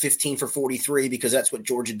end and go 15 for 43 because that's what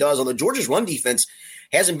Georgia does. Although Georgia's run defense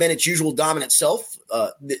hasn't been its usual dominant self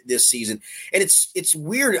this season. And it's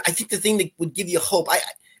weird. I think the thing that would give you hope,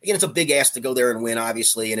 again, it's a big ask to go there and win,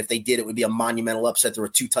 obviously. And if they did, it would be a monumental upset. They're a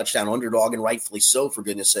 2-touchdown underdog, and rightfully so, for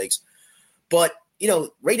goodness sakes. But,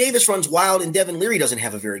 Ray Davis runs wild, and Devin Leary doesn't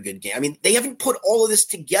have a very good game. I mean, they haven't put all of this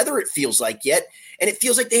together, it feels like, yet. And it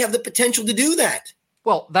feels like they have the potential to do that.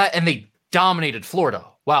 Well, and they dominated Florida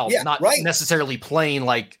while not necessarily playing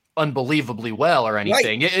like unbelievably well or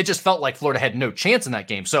anything. Right. It just felt like Florida had no chance in that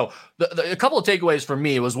game. So a couple of takeaways for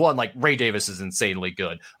me was, one, like Ray Davis is insanely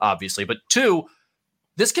good, obviously. But two,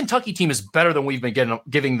 this Kentucky team is better than we've been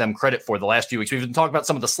giving them credit for the last few weeks. We've been talking about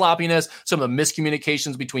some of the sloppiness, some of the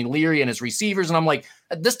miscommunications between Leary and his receivers. And I'm like,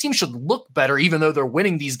 this team should look better, even though they're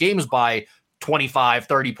winning these games by 25,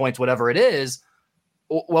 30 points, whatever it is.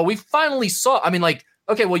 Well, we finally saw,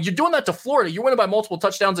 okay, well, you're doing that to Florida. You're winning by multiple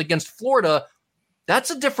touchdowns against Florida.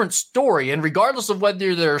 That's a different story. And regardless of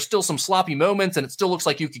whether there are still some sloppy moments and it still looks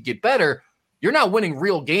like you could get better, you're now winning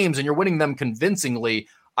real games and you're winning them convincingly.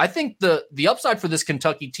 I think the upside for this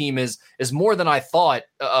Kentucky team is more than I thought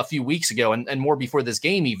a few weeks ago and more before this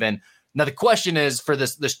game even. Now, the question is for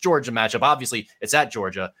this Georgia matchup, obviously it's at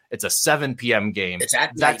Georgia. It's a 7 p.m. game. It's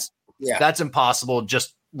at night. That's impossible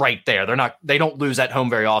just right there. They don't lose at home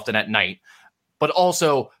very often at night. But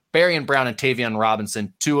also Barian Brown and Tavion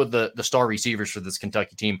Robinson, two of the star receivers for this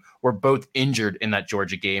Kentucky team, were both injured in that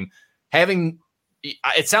Georgia game.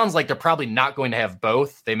 It sounds like they're probably not going to have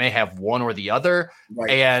both. They may have one or the other,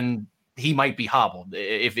 and he might be hobbled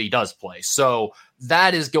if he does play. So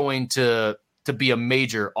that is going to be a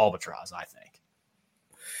major albatross, I think.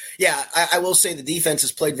 Yeah, I will say the defense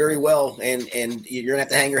has played very well, and you're going to have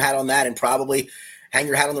to hang your hat on that and probably hang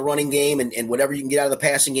your hat on the running game and whatever you can get out of the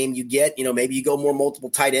passing game you get. Maybe you go more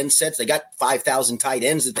multiple tight end sets. They got 5,000 tight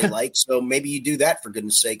ends that they like, so maybe you do that for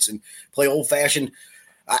goodness sakes and play old-fashioned.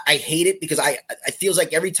 I hate it because I feels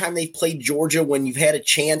like every time they've played Georgia, when you've had a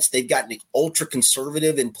chance, they've gotten ultra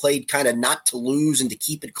conservative and played kind of not to lose and to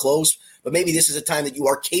keep it close. But maybe this is a time that you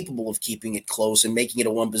are capable of keeping it close and making it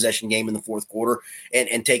a one-possession game in the fourth quarter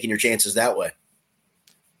and taking your chances that way.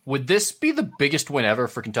 Would this be the biggest win ever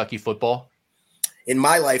for Kentucky football? In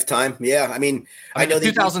my lifetime, yeah. I know the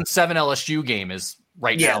 2007 LSU game is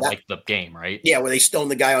now like the game, right? Yeah, where they stoned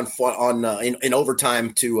the guy in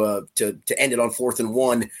overtime to end it on 4th and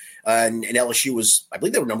 1, and LSU was, I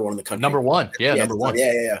believe they were number 1 in the country. Number one. Yeah.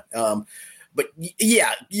 But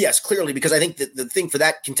yes, clearly, because I think that the thing for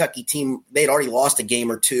that Kentucky team, they had already lost a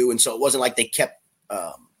game or two, and so it wasn't like they kept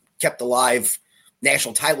alive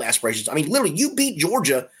national title aspirations. Literally, you beat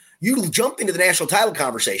Georgia, you jump into the national title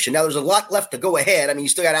conversation. Now, there's a lot left to go ahead. You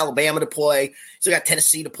still got Alabama to play, you still got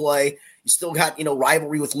Tennessee to play, you still got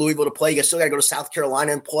rivalry with Louisville to play. You still got to go to South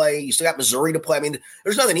Carolina and play. You still got Missouri to play.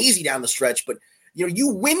 There's nothing easy down the stretch, but you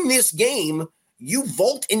win this game, you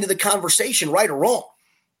vault into the conversation, right or wrong.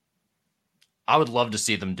 I would love to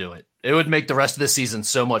see them do it. It would make the rest of this season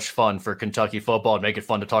so much fun for Kentucky football and make it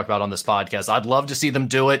fun to talk about on this podcast. I'd love to see them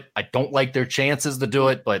do it. I don't like their chances to do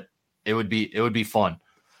it, but it would be fun.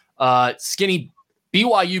 Skinny,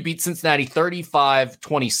 BYU beat Cincinnati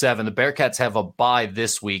 35-27. The Bearcats have a bye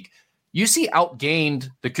this week. UC outgained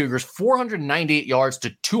the Cougars 498 yards to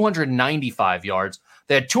 295 yards.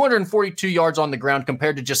 They had 242 yards on the ground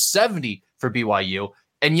compared to just 70 for BYU,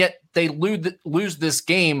 and yet they lose this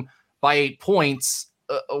game by 8 points.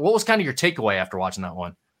 What was kind of your takeaway after watching that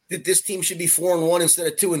one? That this team should be 4-1 instead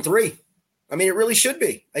of 2-3. It really should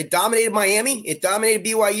be. It dominated Miami, it dominated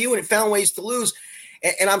BYU, and it found ways to lose.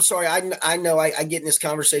 And I'm sorry, I know I get in this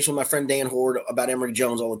conversation with my friend Dan Horde about Emory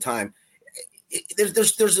Jones all the time.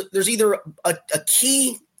 There's either a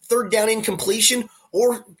key third down incompletion,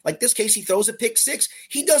 or like this case, he throws a pick six.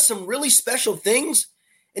 He does some really special things,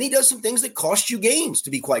 and he does some things that cost you games, to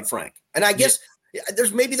be quite frank. And I guess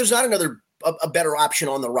there's not a better option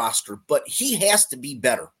on the roster, but he has to be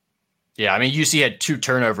better. Yeah, UC had 2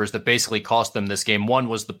 turnovers that basically cost them this game. One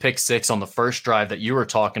was the pick six on the first drive that you were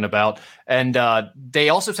talking about. And they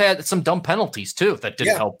also had some dumb penalties, too, that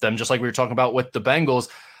didn't help them, just like we were talking about with the Bengals.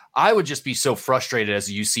 I would just be so frustrated as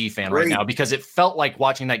a UC fan right now because it felt like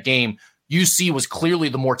watching that game, UC was clearly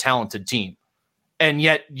the more talented team. And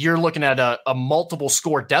yet you're looking at a multiple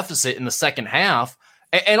score deficit in the second half.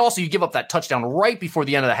 And also you give up that touchdown right before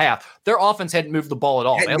the end of the half. Their offense hadn't moved the ball at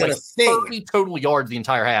all. They had like 30 total yards the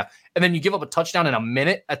entire half. And then you give up a touchdown in a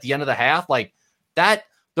minute at the end of the half. Like that,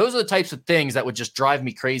 those are the types of things that would just drive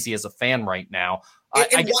me crazy as a fan right now.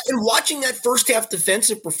 And watching that first half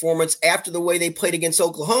defensive performance after the way they played against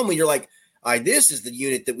Oklahoma, you're like, all right, this is the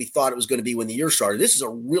unit that we thought it was going to be when the year started. This is a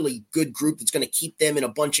really good group that's going to keep them in a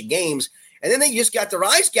bunch of games. And then they just got their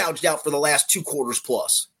eyes gouged out for the last 2 quarters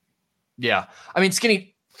plus. Yeah. I mean,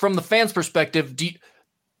 Skinny, from the fans' perspective,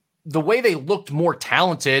 the way they looked more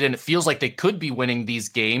talented and it feels like they could be winning these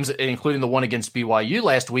games, including the one against BYU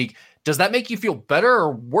last week, does that make you feel better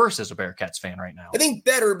or worse as a Bearcats fan right now? I think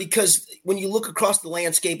better, because when you look across the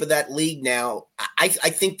landscape of that league now, I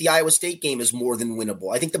think the Iowa State game is more than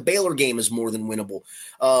winnable. I think the Baylor game is more than winnable.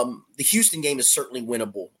 The Houston game is certainly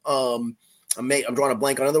winnable. I'm drawing a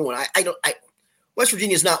blank on another one. West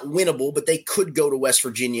Virginia is not winnable, but they could go to West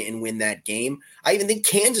Virginia and win that game. I even think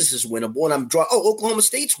Kansas is winnable, and Oklahoma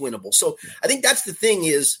State's winnable. So I think that's the thing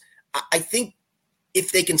is, I think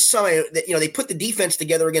if they can they put the defense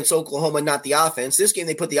together against Oklahoma, not the offense. This game,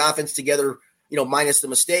 they put the offense together, minus the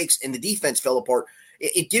mistakes, and the defense fell apart.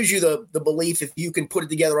 It gives you the belief if you can put it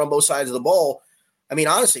together on both sides of the ball. I mean,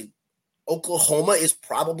 honestly, Oklahoma is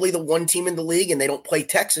probably the one team in the league, and they don't play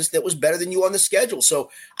Texas, that was better than you on the schedule. So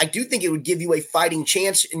I do think it would give you a fighting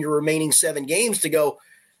chance in your remaining 7 games to go,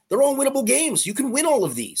 they're all winnable games. You can win all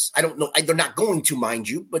of these. I don't know. They're not going to, mind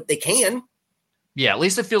you, but they can. Yeah, at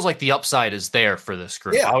least it feels like the upside is there for this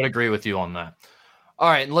group. Yeah. I would agree with you on that. All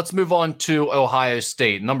right, and let's move on to Ohio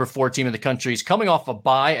State. Number 4 team in the country is coming off a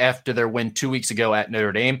bye after their win 2 weeks ago at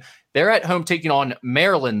Notre Dame. They're at home taking on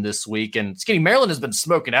Maryland this week. And Skinny, Maryland has been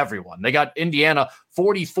smoking everyone. They got Indiana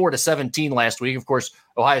 44-17 last week. Of course,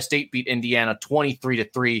 Ohio State beat Indiana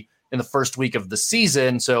 23-3 in the first week of the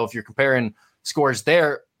season. So if you're comparing scores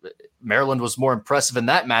there, Maryland was more impressive in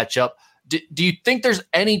that matchup. Do you think there's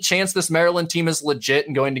any chance this Maryland team is legit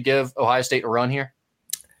and going to give Ohio State a run here?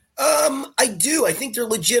 I do. I think they're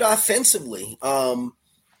legit offensively.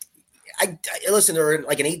 Listen, they're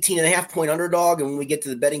like an 18.5-point underdog, and when we get to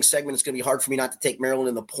the betting segment, it's going to be hard for me not to take Maryland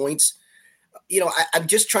in the points. I'm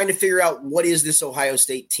just trying to figure out what is this Ohio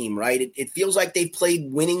State team, right? It feels like they've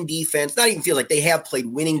played winning defense. Not even feel like they have played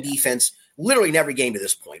winning defense literally in every game to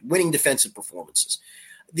this point, winning defensive performances.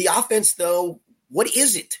 The offense, though, what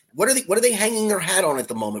is it? What are they hanging their hat on at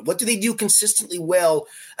the moment? What do they do consistently well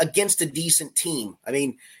against a decent team? I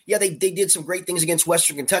mean, yeah, they did some great things against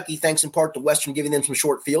Western Kentucky, thanks in part to Western giving them some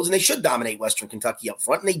short fields, and they should dominate Western Kentucky up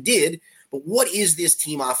front, and they did. But what is this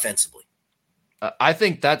team offensively? I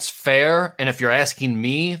think that's fair. And if you're asking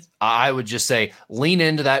me, I would just say lean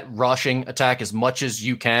into that rushing attack as much as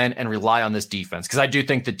you can and rely on this defense, because I do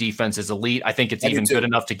think the defense is elite. I think it's even good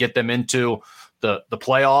enough to get them into the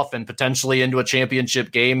playoff and potentially into a championship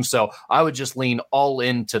game. So I would just lean all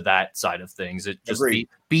into that side of things. It just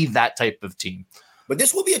be that type of team. But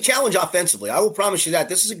this will be a challenge offensively. I will promise you that.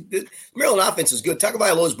 This is a good Maryland offense is good.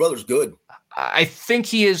 Tagovailoa's brother's good. I think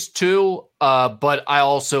he is too, but I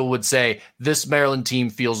also would say this Maryland team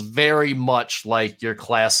feels very much like your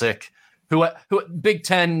classic who Big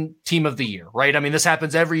Ten team of the year, right? I mean, this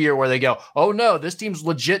happens every year where they go, oh no, this team's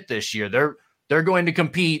legit this year. They're going to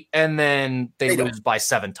compete, and then they lose by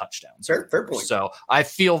 7 touchdowns. Fair point. So I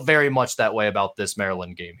feel very much that way about this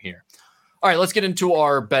Maryland game here. All right, let's get into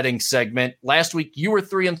our betting segment. Last week, you were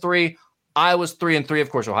 3-3. I was 3-3. Of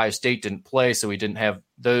course, Ohio State didn't play, so we didn't have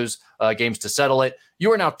those games to settle it.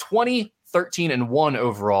 You are now 20-13-1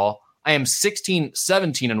 overall. I am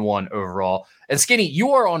 16-17-1 overall. And Skinny,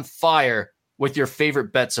 you are on fire with your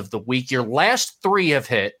favorite bets of the week. Your last 3 have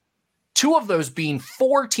hit. 2 of those being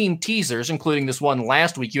 4-team teasers, including this one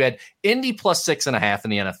last week. You had Indy plus 6.5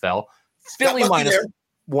 in the NFL, Philly minus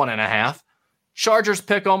 1.5, Chargers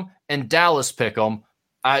pick 'em, and Dallas pick 'em.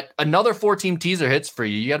 Another 4-team teaser hits for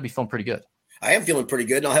you. You got to be feeling pretty good. I am feeling pretty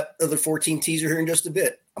good. And I'll have another 4-team teaser here in just a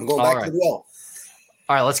bit. I'm going back to the well.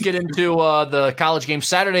 All right, let's get into the college game.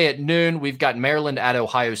 Saturday at noon, we've got Maryland at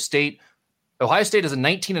Ohio State. Ohio State is a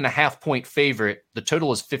 19.5-point favorite. The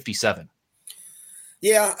total is 57.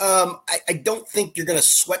 Yeah, I don't think you're going to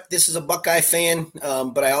sweat this as a Buckeye fan,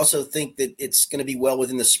 but I also think that it's going to be well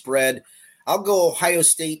within the spread. I'll go Ohio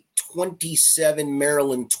State 27,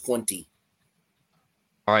 Maryland 20.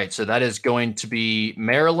 All right, so that is going to be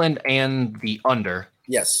Maryland and the under.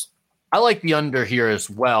 Yes. I like the under here as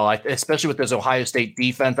well, especially with this Ohio State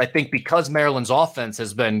defense. I think because Maryland's offense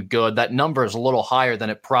has been good, that number is a little higher than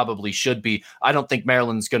it probably should be. I don't think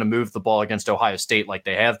Maryland's going to move the ball against Ohio State like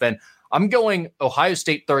they have been. I'm going Ohio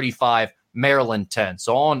State 35, Maryland 10.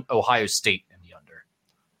 So on Ohio State in the under.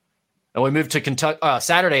 And we move to Kentucky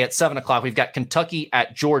Saturday at 7 o'clock. We've got Kentucky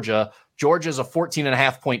at Georgia. Georgia's a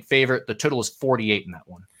 14.5-point favorite. The total is 48 in that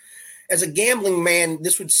one. As a gambling man,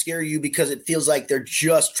 this would scare you because it feels like they're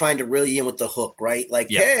just trying to reel you in with the hook, right? Like,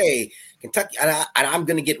 hey, Kentucky, and I'm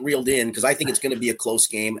going to get reeled in because I think it's going to be a close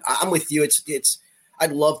game. I'm with you.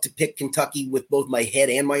 I'd love to pick Kentucky with both my head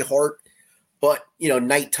and my heart, but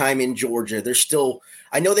nighttime in Georgia,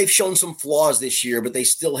 I know they've shown some flaws this year, but they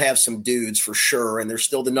still have some dudes for sure, and they're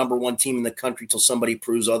still the number one team in the country till somebody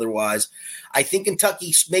proves otherwise. I think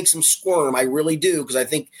Kentucky makes them squirm. I really do, because I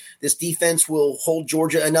think this defense will hold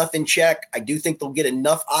Georgia enough in check. I do think they'll get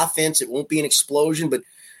enough offense. It won't be an explosion, but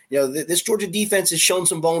this Georgia defense has shown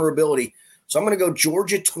some vulnerability. So I'm going to go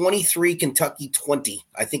Georgia 23, Kentucky 20.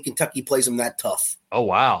 I think Kentucky plays them that tough. Oh,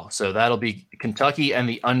 wow. So that'll be Kentucky and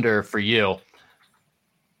the under for you.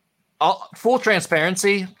 Full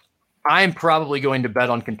transparency, I'm probably going to bet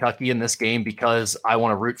on Kentucky in this game because I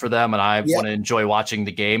want to root for them and I want to enjoy watching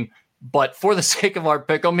the game. But for the sake of our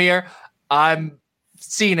pick'em here, I'm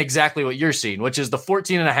seeing exactly what you're seeing, which is the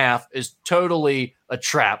 14.5 is totally a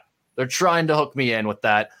trap. They're trying to hook me in with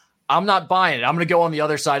that. I'm not buying it. I'm going to go on the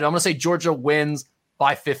other side. I'm going to say Georgia wins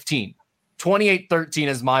by 15. 28-13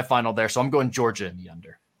 is my final there, so I'm going Georgia in the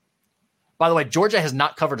under. By the way, Georgia has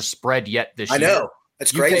not covered a spread yet this year. I know.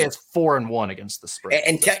 That's crazy. UK is 4-1 against the spread.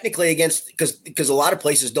 And technically because a lot of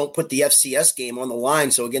places don't put the FCS game on the line,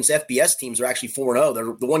 so against FBS teams, they're actually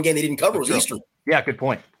 4-0. The one game they didn't cover was Eastern. Yeah, good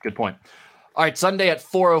point. All right, Sunday at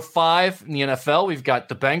 4:05 in the NFL, we've got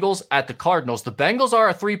the Bengals at the Cardinals. The Bengals are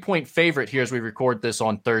a 3-point favorite here as we record this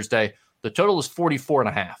on Thursday. The total is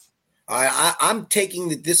 44.5. I'm taking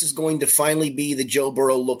that this is going to finally be the Joe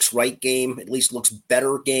Burrow looks right game, at least looks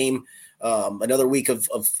better game. Another week of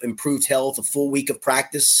improved health, a full week of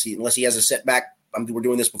practice, unless he has a setback. We're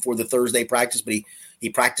doing this before the Thursday practice, but he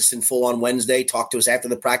practiced in full on Wednesday, talked to us after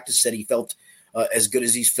the practice, said he felt as good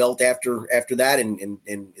as he's felt after that and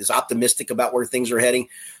is optimistic about where things are heading.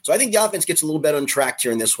 So I think the offense gets a little bit untracked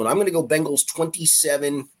here in this one. I'm going to go Bengals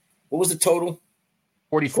 27. What was the total?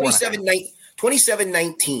 44.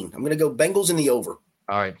 27-19. I'm going to go Bengals in the over.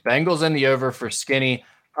 All right, Bengals in the over for Skinny.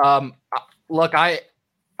 Look,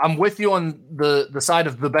 I'm with you on the side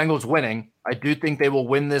of the Bengals winning. I do think they will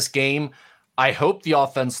win this game. I hope the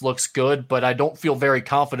offense looks good, but I don't feel very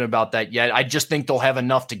confident about that yet. I just think they'll have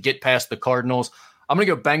enough to get past the Cardinals. I'm going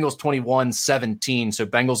to go Bengals 21-17, so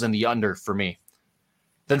Bengals in the under for me.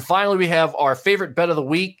 Then finally, we have our favorite bet of the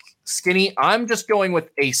week, Skinny. I'm just going with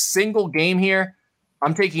a single game here.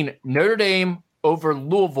 I'm taking Notre Dame over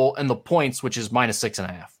Louisville and the points, which is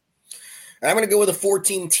 -6.5. I'm going to go with a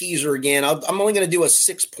 14 teaser again. I'm only going to do a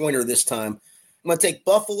 6-pointer this time. I'm going to take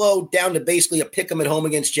Buffalo down to basically a pick 'em at home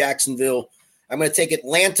against Jacksonville. I'm going to take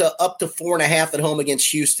Atlanta up to 4.5 at home against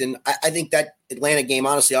Houston. I think that Atlanta game,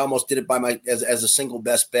 honestly, I almost did it as a single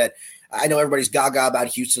best bet. I know everybody's gaga about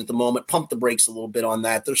Houston at the moment. Pump the brakes a little bit on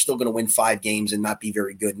that. They're still going to win 5 games and not be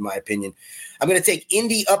very good, in my opinion. I'm going to take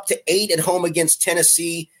Indy up to 8 at home against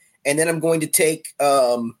Tennessee, and then I'm going to take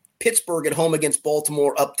Pittsburgh at home against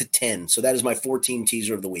Baltimore up to 10. So that is my 14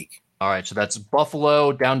 teaser of the week. All right, so that's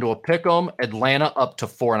Buffalo down to a pick'em, Atlanta up to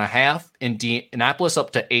 4.5, Indianapolis up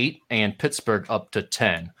to 8, and Pittsburgh up to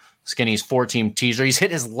 10. Skinny's 4-team teaser. He's hit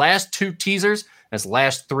his last 2 teasers and his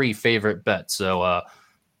last 3 favorite bets. So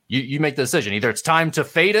you make the decision. Either it's time to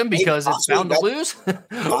fade him because it's bound to lose,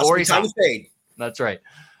 or he's time to fade. That's right.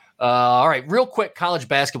 All right, real quick college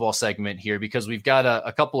basketball segment here because we've got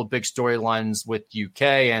a couple of big storylines with UK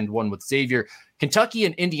and one with Xavier. Kentucky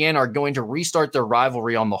and Indiana are going to restart their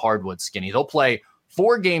rivalry on the hardwood, Skinny. They'll play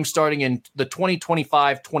 4 games starting in the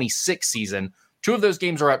 2025-26 season. 2 of those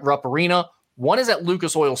games are at Rupp Arena. 1 is at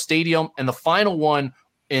Lucas Oil Stadium, and the final one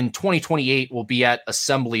in 2028 will be at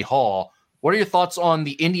Assembly Hall. What are your thoughts on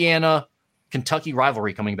the Indiana-Kentucky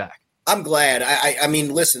rivalry coming back? I'm glad. I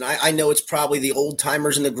mean, listen, I know it's probably the old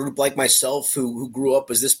timers in the group like myself who grew up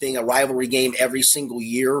as this being a rivalry game every single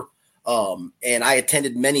year. And I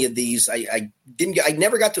attended many of these. I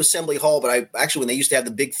never got to Assembly Hall, but I actually, when they used to have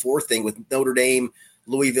the Big Four thing with Notre Dame,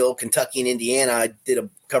 Louisville, Kentucky, and Indiana, I did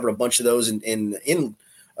cover a bunch of those in the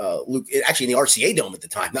RCA Dome at the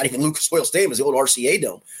time, not even Lucas Oil Stadium, it was the old RCA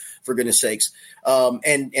Dome, for goodness sakes.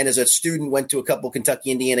 And as a student, went to a couple Kentucky,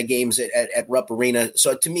 Indiana games at Rupp Arena.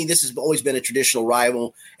 So to me, this has always been a traditional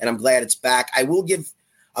rival, and I'm glad it's back.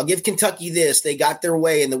 I'll give Kentucky this. They got their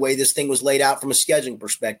way in the way this thing was laid out from a scheduling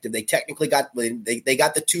perspective. They technically got they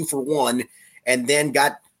got the 2-for-1 and then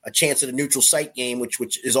got a chance at a neutral site game, which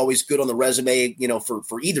is always good on the resume,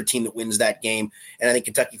 for either team that wins that game. And I think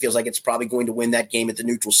Kentucky feels like it's probably going to win that game at the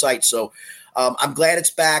neutral site. So I'm glad it's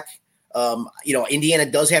back. Indiana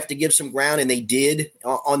does have to give some ground, and they did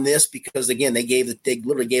on this because, again, they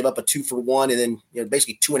literally gave up a 2-for-1 and then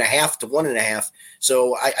basically 2.5 to 1.5.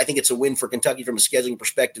 So I think it's a win for Kentucky from a scheduling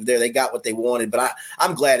perspective there. They got what they wanted, but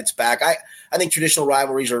I'm glad it's back. I think traditional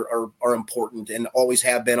rivalries are important and always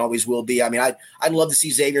have been, always will be. I mean, I'd love to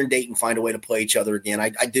see Xavier and Dayton find a way to play each other again.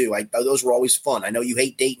 I do. Those were always fun. I know you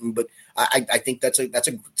hate Dayton, but I think it's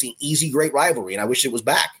an easy, great rivalry, and I wish it was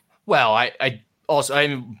back. Well,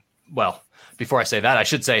 Well, before I say that, I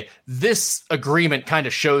should say this agreement kind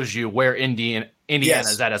of shows you where Indiana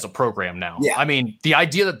is at as a program now. Yeah. I mean, the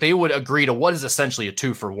idea that they would agree to what is essentially a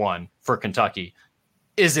 2-for-1 for Kentucky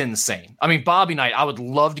is insane. I mean, Bobby Knight, I would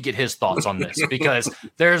love to get his thoughts on this because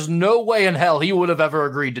there's no way in hell he would have ever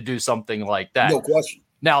agreed to do something like that. No question.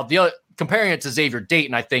 Now, comparing it to Xavier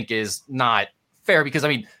Dayton, I think is not fair because, I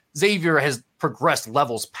mean, Xavier has progressed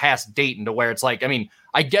levels past Dayton to where it's like, I mean,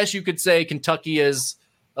 I guess you could say Kentucky is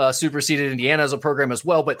superseded Indiana as a program as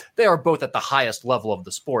well, but they are both at the highest level of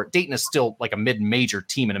the sport. Dayton is still like a mid-major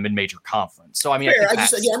team in a mid-major conference. So I mean, I'm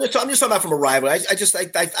just talking about from a rival. I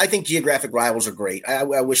think geographic rivals are great.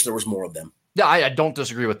 I wish there was more of them. Yeah, I don't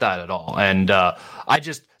disagree with that at all. And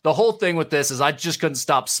the whole thing with this is I just couldn't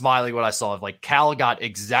stop smiling when I saw it. Like Cal got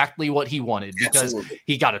exactly what he wanted because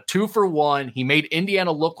he got a 2-for-1. He made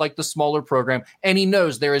Indiana look like the smaller program, and he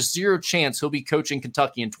knows there is zero chance he'll be coaching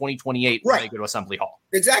Kentucky in 2028 when they go to Assembly Hall.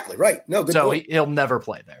 Exactly, right. No, good point. He'll never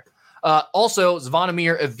play there. Also,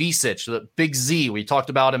 Zvonimir Ivicic, the Big Z, we talked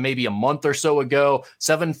about him maybe a month or so ago,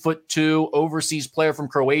 7'2", overseas player from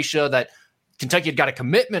Croatia that Kentucky had got a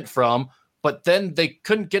commitment from, but then they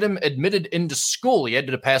couldn't get him admitted into school. He had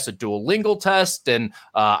to pass a Duolingo test, and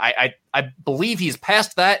I believe he's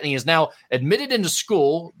passed that, and he is now admitted into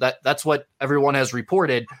school. That's what everyone has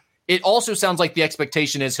reported. It also sounds like the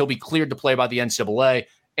expectation is he'll be cleared to play by the NCAA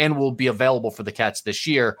and will be available for the Cats this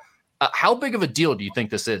year. How big of a deal do you think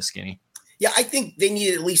this is, Skinny? Yeah, I think they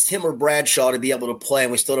need at least him or Bradshaw to be able to play,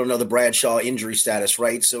 and we still don't know the Bradshaw injury status,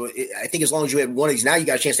 right? So I think as long as you had one of these, now you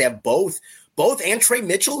got a chance to have both and Trey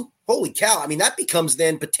Mitchell. Holy cow. I mean, that becomes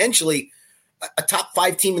then potentially a top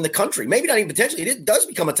 5 team in the country. Maybe not even potentially. It does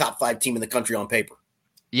become a top 5 team in the country on paper.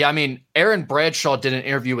 Yeah, I mean, Aaron Bradshaw did an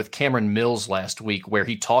interview with Cameron Mills last week where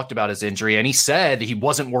he talked about his injury, and he said he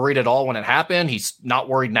wasn't worried at all when it happened. He's not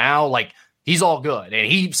worried now. Like, he's all good. And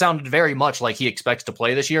he sounded very much like he expects to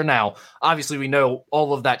play this year. Now, obviously, we know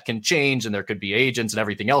all of that can change, and there could be agents and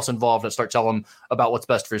everything else involved that start telling him about what's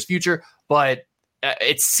best for his future. But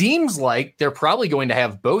it seems like they're probably going to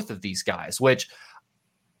have both of these guys, which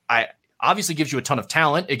obviously gives you a ton of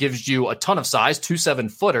talent. It gives you a ton of size, 2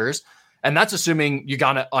 7-footers. And that's assuming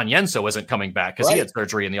Ugonna Onyenso isn't coming back because he had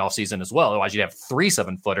surgery in the offseason as well. Otherwise, you'd have 3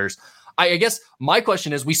 7-footers. I guess my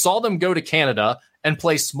question is, we saw them go to Canada and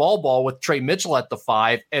play small ball with Trey Mitchell at the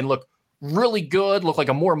 5 and look really good, look like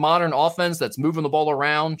a more modern offense that's moving the ball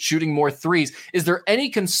around, shooting more threes. Is there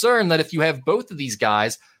any concern that if you have both of these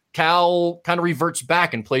guys, Cal kind of reverts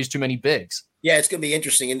back and plays too many bigs? Yeah, it's going to be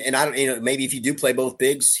interesting. And I don't, maybe if you do play both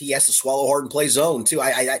bigs, he has to swallow hard and play zone too.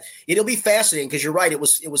 It'll be fascinating because you're right. It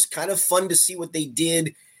was kind of fun to see what they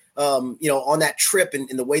did, on that trip and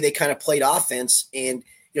the way they kind of played offense. And,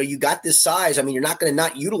 you got this size. I mean, you're not going to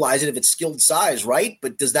not utilize it if it's skilled size, right?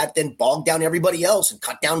 But does that then bog down everybody else and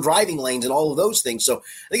cut down driving lanes and all of those things? So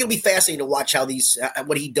I think it'll be fascinating to watch how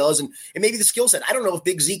what he does and maybe the skill set. I don't know if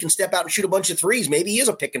Big Z can step out and shoot a bunch of threes. Maybe he is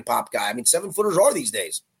a pick and pop guy. I mean, 7-footers are these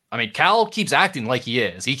days. I mean, Cal keeps acting like he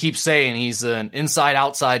is. He keeps saying he's an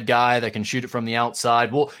inside-outside guy that can shoot it from the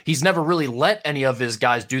outside. Well, he's never really let any of his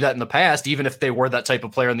guys do that in the past, even if they were that type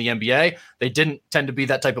of player in the NBA. They didn't tend to be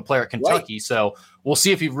that type of player at Kentucky. Right. So we'll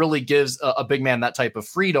see if he really gives a big man that type of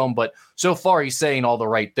freedom. But so far, he's saying all the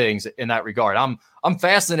right things in that regard. I'm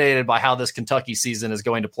fascinated by how this Kentucky season is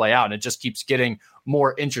going to play out, and it just keeps getting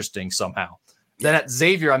more interesting somehow. Then at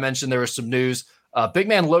Xavier, I mentioned there was some news. Big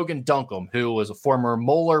man Logan Duncombe, who was a former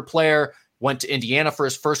Moeller player, went to Indiana for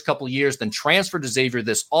his first couple of years, then transferred to Xavier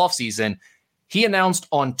this offseason. He announced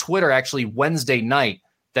on Twitter, actually Wednesday night,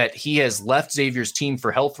 that he has left Xavier's team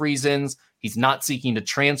for health reasons. He's not seeking to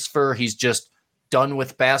transfer. He's just done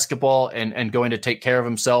with basketball and going to take care of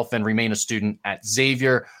himself and remain a student at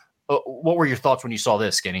Xavier. What were your thoughts when you saw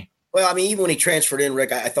this, Skinny? Well, I mean, even when he transferred in,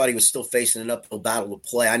 Rick, I thought he was still facing an uphill battle to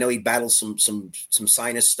play. I know he battled some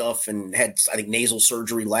sinus stuff and had, I think, nasal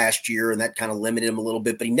surgery last year, and that kind of limited him a little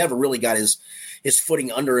bit. But he never really got his footing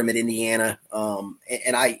under him at Indiana.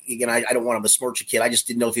 And I don't want to besmirch a kid. I just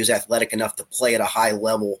didn't know if he was athletic enough to play at a high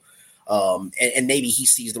level. And maybe he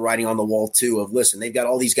sees the writing on the wall too. Of listen, they've got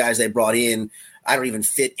all these guys they brought in. I don't even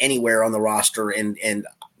fit anywhere on the roster, and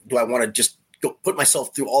do I want to just go put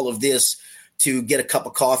myself through all of this to get a cup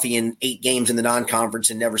of coffee in 8 games in the non-conference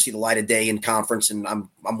and never see the light of day in conference, and I'm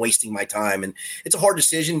wasting my time. And it's a hard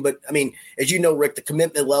decision, but I mean, as you know, Rick, the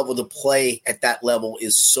commitment level to play at that level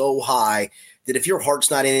is so high that if your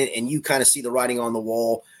heart's not in it and you kind of see the writing on the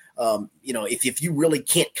wall, if you really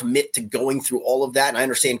can't commit to going through all of that, and I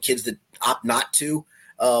understand kids that opt not to,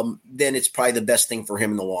 then it's probably the best thing for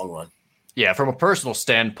him in the long run. Yeah, from a personal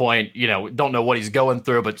standpoint, don't know what he's going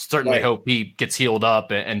through, but certainly Right. hope he gets healed up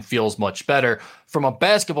and feels much better. From a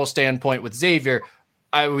basketball standpoint with Xavier,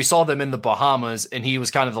 we saw them in the Bahamas, and he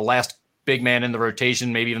was kind of the last big man in the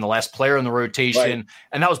rotation, maybe even the last player in the rotation. Right.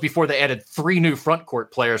 And that was before they added 3 new front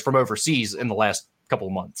court players from overseas in the last couple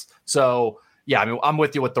of months. So, yeah, I mean, I'm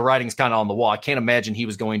with you with the writing's kind of on the wall. I can't imagine he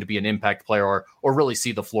was going to be an impact player or really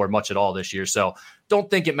see the floor much at all this year. So don't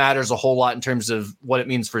think it matters a whole lot in terms of what it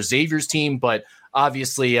means for Xavier's team. But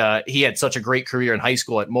obviously he had such a great career in high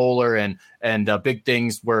school at Moeller, and big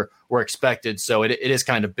things were expected. So it is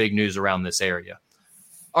kind of big news around this area.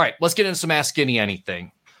 All right, let's get into some Ask Skinny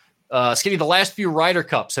Anything. Skinny, the last few Ryder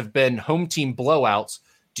Cups have been home team blowouts.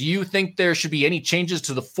 Do you think there should be any changes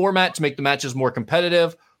to the format to make the matches more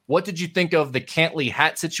competitive? What did you think of the Cantley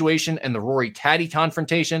hat situation and the Rory Caddy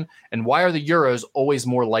confrontation? And why are the Euros always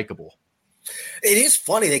more likable? It is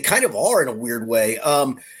funny. They kind of are in a weird way.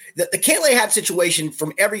 The Cantley hat situation,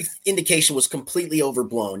 from every indication, was completely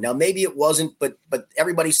overblown. Now, maybe it wasn't, but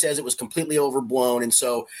everybody says it was completely overblown. And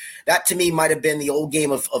so that, to me, might have been the old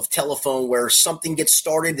game of telephone, where something gets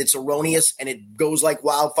started that's erroneous and it goes like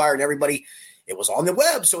wildfire, and everybody, it was on the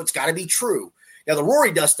web, so it's got to be true. Now, the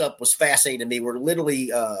Rory dust-up was fascinating to me, where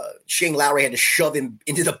literally Shane Lowry had to shove him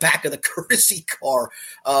into the back of the courtesy car.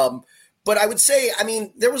 But I would say, I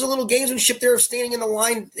mean, there was a little gamesmanship there of standing in the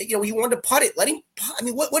line. He wanted to putt it. Let him putt. I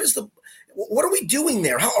mean, what are we doing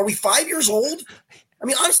there? Are we 5 years old? I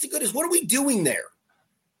mean, honest to goodness, what are we doing there?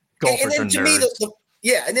 Golfers and then are to nerds.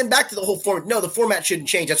 me, and then back to the whole format. No, the format shouldn't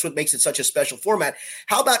change. That's what makes it such a special format.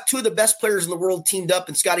 How about 2 of the best players in the world teamed up,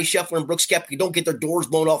 and Scotty Scheffler and Brooks Koepka don't get their doors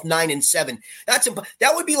blown off 9 and 7?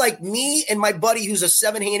 That would be like me and my buddy who's a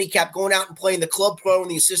 7 handicap going out and playing the club pro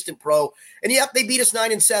and the assistant pro, and yep, they beat us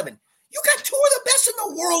 9 and 7. You got 2 of the best in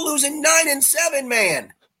the world losing 9 and 7,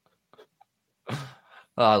 man. Oh,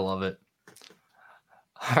 I love it.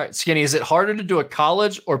 All right, Skinny, is it harder to do a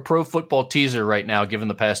college or pro football teaser right now, given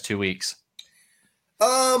the past 2 weeks?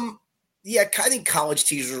 Yeah, I think college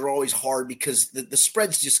teasers are always hard because the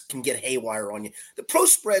spreads just can get haywire on you. The pro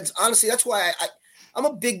spreads, honestly, that's why I'm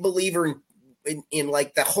a big believer in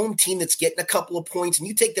like the home team that's getting a couple of points, and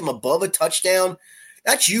you take them above a touchdown.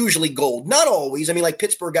 That's usually gold. Not always. I mean, like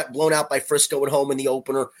Pittsburgh got blown out by Frisco at home in the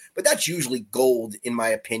opener, but that's usually gold in my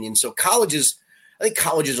opinion. So I think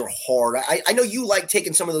colleges are hard. I know you like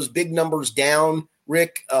taking some of those big numbers down,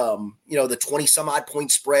 Rick, the 20 some odd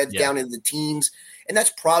point spreads down into the teens. And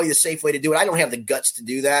that's probably the safe way to do it. I don't have the guts to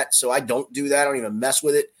do that, so I don't do that. I don't even mess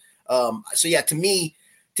with it. To me,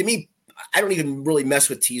 I don't even really mess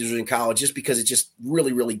with teasers in college just because it's just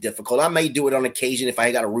really, really difficult. I may do it on occasion if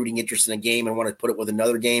I got a rooting interest in a game and want to put it with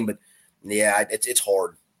another game, but yeah, it's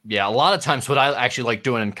hard. Yeah, a lot of times what I actually like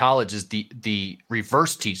doing in college is the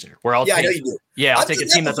reverse teaser, where I'll I know you do. I'll take a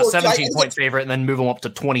team that's a 17-point favorite and then move them up to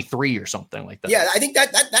 23 or something like that. Yeah, I think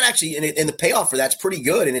that actually, and the payoff for that's pretty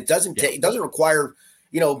good, and it doesn't require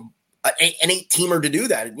an 8-teamer to do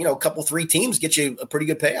that. A couple 3 teams get you a pretty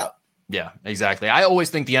good payout. Yeah, exactly. I always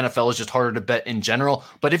think the NFL is just harder to bet in general,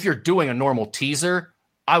 but if you're doing a normal teaser,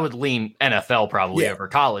 I would lean NFL probably over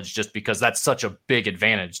college, just because that's such a big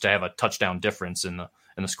advantage to have a touchdown difference in the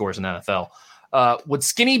scores in the NFL. Would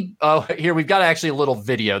Skinny here? We've got actually a little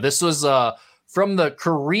video. This was from the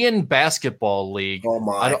Korean Basketball League. Oh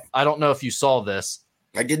my! I don't know if you saw this.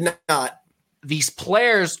 I did not.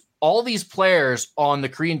 All these players on the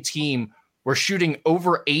Korean team were shooting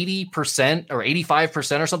over 80% or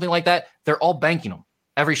 85% or something like that. They're all banking them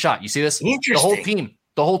every shot. You see this? Interesting.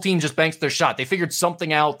 The whole team just banks their shot. They figured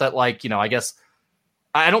something out that, I guess,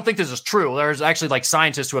 I don't think this is true. There's actually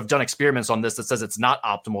scientists who have done experiments on this that says it's not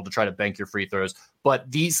optimal to try to bank your free throws.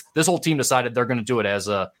 But this whole team decided they're going to do it as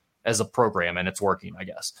a program, and it's working, I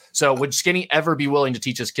guess. So would Skinny ever be willing to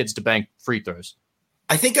teach his kids to bank free throws?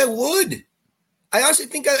 I think I would. I honestly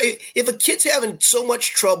think if a kid's having so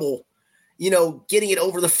much trouble, getting it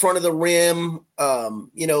over the front of the rim,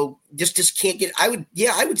 just can't get. I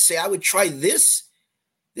would say I would try this.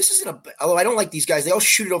 This isn't although I don't like these guys. They all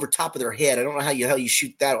shoot it over top of their head. I don't know how you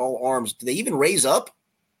shoot that all arms. Do they even raise up?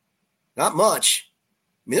 Not much.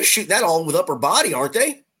 I mean, they're shooting that all with upper body, aren't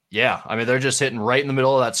they? Yeah. I mean, they're just hitting right in the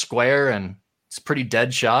middle of that square, and it's a pretty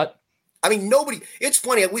dead shot. I mean, it's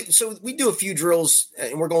funny. We do a few drills,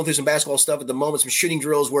 and we're going through some basketball stuff at the moment, some shooting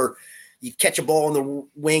drills where you catch a ball on the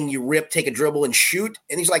wing, you rip, take a dribble, and shoot.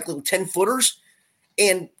 And these like little 10-footers.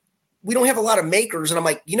 And we don't have a lot of makers. And I'm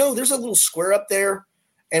like, there's a little square up there.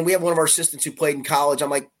 And we have one of our assistants who played in college. I'm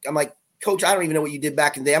like, Coach, I don't even know what you did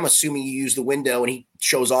back in the day. I'm assuming you used the window, and he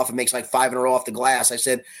shows off and makes like 5 in a row off the glass. I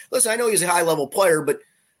said, listen, I know he's a high-level player, but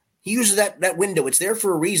he uses that window. It's there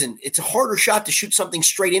for a reason. It's a harder shot to shoot something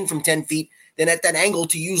straight in from 10 feet than at that angle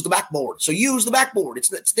to use the backboard. So use the backboard.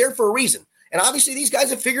 It's there for a reason. And obviously these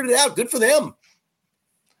guys have figured it out. Good for them.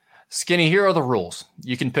 Skinny, here are the rules.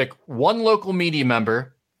 You can pick one local media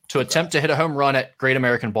member to attempt to hit a home run at Great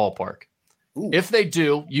American Ballpark. Ooh. If they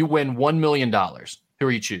do, you win $1 million. Who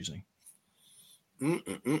are you choosing? I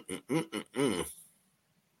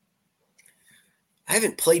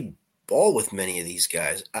haven't played ball with many of these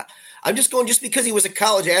guys. I'm just going just because he was a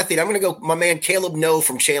college athlete. I'm going to go my man Caleb No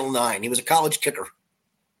from Channel 9. He was a college kicker.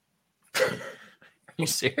 Are you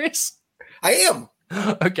serious? I am.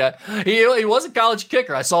 Okay. He was a college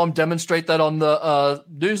kicker. I saw him demonstrate that on the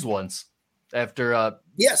news once after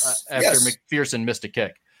McPherson missed a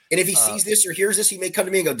kick. And if he sees this or hears this, he may come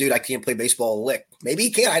to me and go, dude, I can't play baseball a lick. Maybe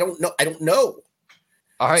he can. I don't know.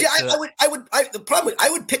 All right. See, I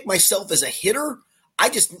would pick myself as a hitter. I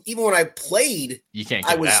just, even when I played, you can't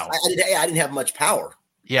get out. I didn't have much power.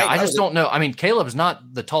 Yeah, I just don't know. I mean, Caleb's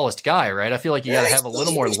not the tallest guy, right? I feel like you got to have a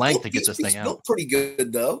little more length to get this thing out. Built pretty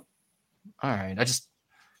good, though. All right.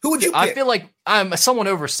 Who would you pick? I feel like I'm someone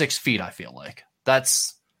over 6 feet, I feel like.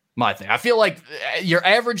 That's my thing. I feel like your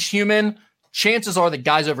average human, chances are the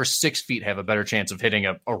guys over 6 feet have a better chance of hitting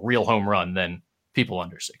a real home run than people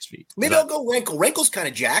under 6 feet. Maybe I'll go Rankle. Rankle's kind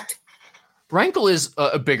of jacked. Rankle is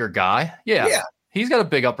a bigger guy. Yeah. He's got a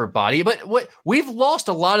big upper body, but we've lost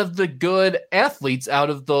a lot of the good athletes out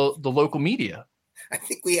of the local media. I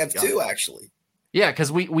think we have too, actually. Yeah,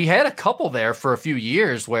 because we had a couple there for a few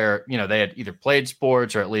years where, they had either played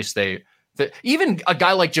sports or at least even a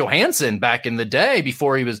guy like Johansson back in the day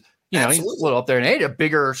before he was, he's a little up there in age, a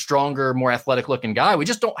bigger, stronger, more athletic looking guy. We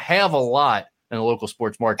just don't have a lot in the local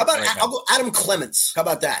sports market. How about I'll go Adam Clements? How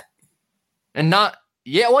about that? And not.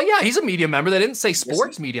 Yeah, well, yeah, he's a media member. They didn't say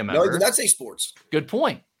sports media member. No, he did not say sports. Good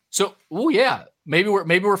point. So, maybe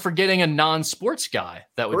we're forgetting a non-sports guy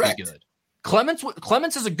that would be good. Clements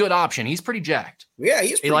is a good option. He's pretty jacked. Yeah,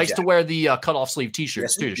 he likes to wear the cutoff sleeve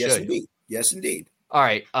T-shirts too. Yes, indeed. Yes, indeed. All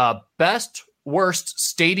right. Best worst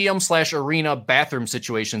stadium/arena bathroom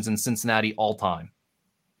situations in Cincinnati all time.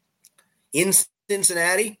 In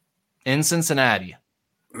Cincinnati.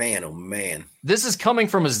 Man, oh man. This is coming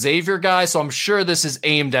from a Xavier guy, so I'm sure this is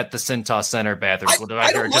aimed at the Cintas Center bathrooms.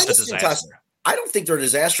 I don't mind the Cintas. I don't think they're a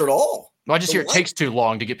disaster at all. Well, I just hear it takes too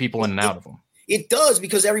long to get people in and out of them. It does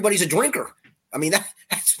because everybody's a drinker. I mean,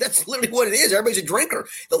 that's literally what it is. Everybody's a drinker.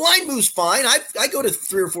 The line moves fine. I go to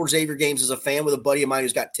 3 or 4 Xavier games as a fan with a buddy of mine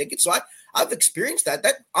who's got tickets, so I've experienced that.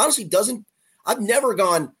 That honestly doesn't – I've never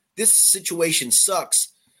gone, this situation sucks.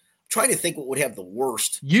 Trying to think what would have the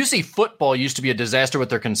worst. UC football used to be a disaster with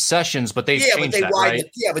their concessions, but they've changed that, right?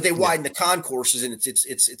 But they widened the concourses, and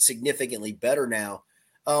it's significantly better now.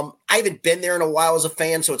 I haven't been there in a while as a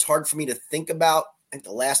fan, so it's hard for me to think about. I think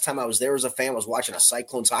the last time I was there as a fan was watching a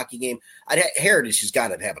Cyclones hockey game. Heritage has got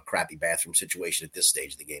to have a crappy bathroom situation at this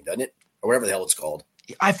stage of the game, doesn't it? Or whatever the hell it's called.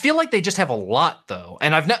 I feel like they just have a lot, though.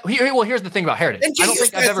 And here's the thing about Heritage. I don't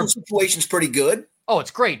think I've ever situation's pretty good. Oh,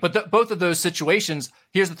 it's great. But both of those situations,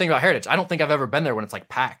 here's the thing about Heritage. I don't think I've ever been there when it's like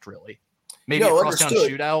packed, really. Maybe a crosstown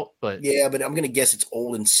shootout, but yeah, but I'm going to guess it's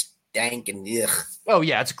old and stank and ugh. Oh,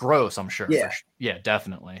 yeah, it's gross, I'm sure. Yeah,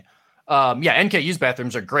 definitely. NKU's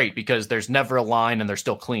bathrooms are great because there's never a line and they're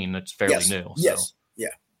still clean. It's fairly new. Yes. So.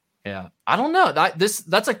 Yeah. I don't know.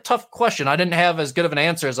 That's a tough question. I didn't have as good of an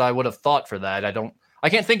answer as I would have thought for that. I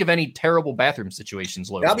can't think of any terrible bathroom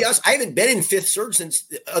situations. I'll be honest. I haven't been in Fifth Third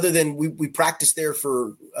since, other than we practiced there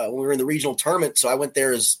for when we were in the regional tournament. So I went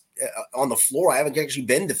there as on the floor. I haven't actually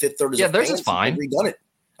been to Fifth Third. Theirs is fine. I've redone it.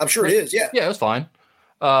 I'm sure it is. Yeah, it was fine.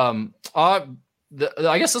 I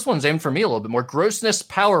guess this one's aimed for me a little bit more. Grossness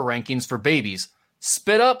power rankings for babies: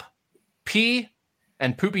 spit up, pee,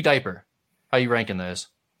 and poopy diaper. How you ranking those?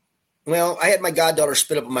 Well, I had my goddaughter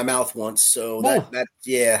spit up in my mouth once, so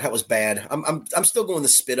that was bad. I'm still going to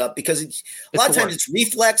spit up because a lot of times it's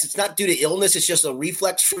reflex. It's not due to illness; it's just a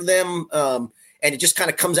reflex for them, and it just kind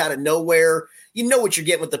of comes out of nowhere. You know what you're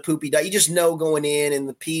getting with the poopy diaper. You just know going in, and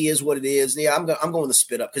the pee is what it is. Yeah, I'm going to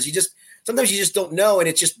spit up because sometimes you just don't know, and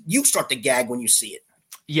it's just you start to gag when you see it.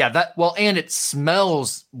 Yeah, and it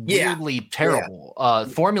smells weirdly terrible. Yeah.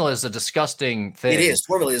 Formula is a disgusting thing. It is.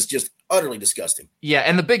 Formula is just utterly disgusting. Yeah,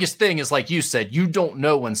 and the biggest thing is, like you said, you don't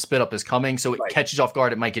know when spit up is coming, so it catches you off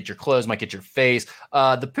guard. It might get your clothes, might get your face.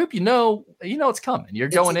 The poop, you know it's coming. You're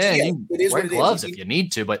going in. You wear gloves if you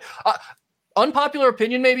need to. But unpopular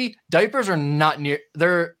opinion, maybe diapers are not near.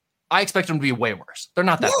 I expect them to be way worse. They're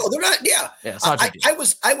not that. No, bad. They're not. Yeah, it's not a big deal.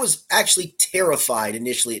 I was actually terrified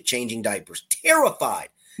initially at changing diapers. Terrified.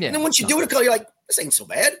 Yeah, and then once you do it, you're like, this ain't so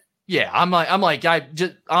bad. Yeah, I'm like, I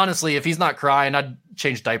just honestly, if he's not crying, I'd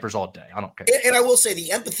change diapers all day. I don't care. And I will say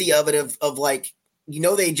the empathy of it, of like,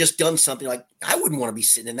 they just done something. Like, I wouldn't want to be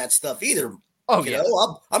sitting in that stuff either. Oh yeah,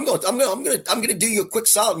 I'm gonna do you a quick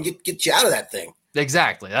solid and get you out of that thing.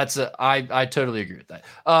 Exactly. I totally agree with that.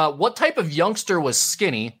 What type of youngster was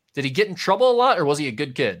Skinny? Did he get in trouble a lot, or was he a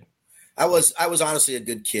good kid? I was honestly a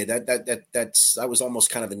good kid. I was almost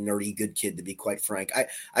kind of a nerdy good kid, to be quite frank.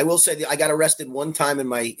 I will say that I got arrested one time in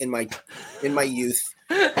my youth,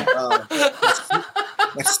 my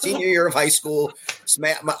senior year of high school.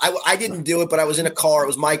 I didn't do it, but I was in a car. It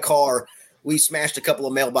was my car. We smashed a couple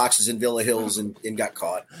of mailboxes in Villa Hills and got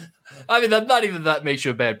caught. I mean, that's not even that makes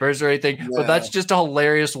you a bad person or anything, but that's just a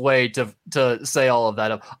hilarious way to say all of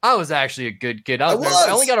that. I was actually a good kid. I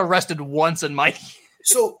only got arrested once in my.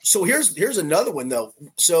 So here's another one though.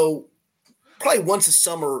 So probably once a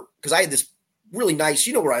summer, because I had this really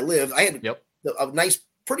nice, where I live, I had a nice,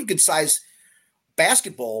 pretty good size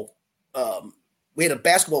basketball. We had a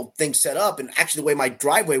basketball thing set up, and actually the way my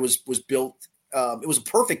driveway was built, it was a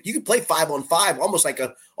perfect. You could play 5-on-5,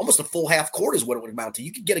 almost a full half court is what it would amount to.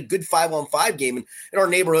 You could get a good 5-on-5 game in our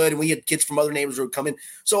neighborhood, and we had kids from other neighborhoods who would come in.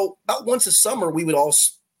 So about once a summer, we would all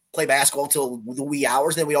play basketball till the wee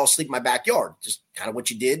hours. Then we all sleep in my backyard, just kind of what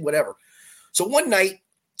you did, whatever. So one night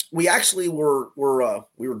we actually were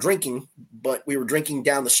drinking, but we were drinking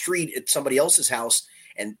down the street at somebody else's house.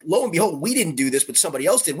 And lo and behold, we didn't do this, but somebody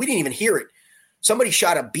else did. We didn't even hear it. Somebody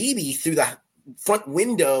shot a BB through the front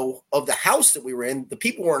window of the house that we were in. The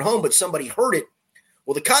people weren't home, but somebody heard it.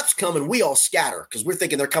 Well, the cops come and we all scatter because we're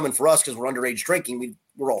thinking they're coming for us because we're underage drinking.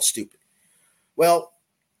 We're all stupid. Well,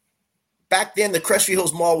 back then, the Crestview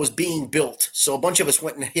Hills Mall was being built, so a bunch of us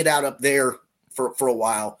went and hid out up there for a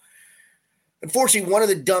while. Unfortunately, one of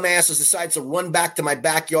the dumbasses decides to run back to my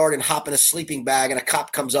backyard and hop in a sleeping bag, and a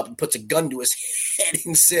cop comes up and puts a gun to his head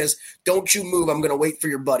and says, "Don't you move, I'm going to wait for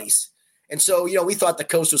your buddies." And so, we thought the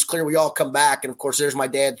coast was clear. We all come back, and of course, there's my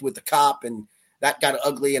dad with the cop, and that got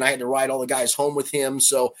ugly, and I had to ride all the guys home with him.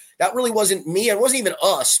 So that really wasn't me. It wasn't even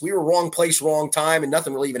us. We were wrong place, wrong time, and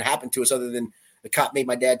nothing really even happened to us other than the cop made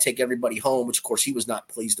my dad take everybody home, which, of course, he was not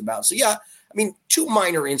pleased about. So, yeah, I mean, 2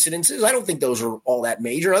 minor incidences. I don't think those are all that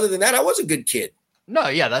major. Other than that, I was a good kid. No,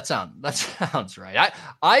 yeah, that sounds right.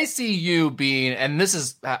 I see you being, and this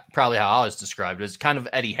is probably how I was described, as kind of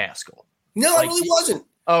Eddie Haskell. No, I really wasn't.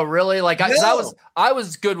 Oh, really? Like, I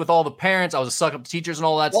was good with all the parents. I was a suck up to teachers and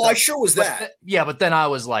all that stuff. Well, I sure was that. But then I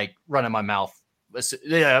was like running my mouth. As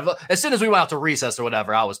soon as we went out to recess or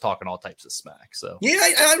whatever, I was talking all types of smack. So yeah,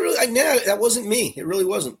 that wasn't me. It really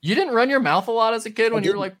wasn't. You didn't run your mouth a lot as a kid when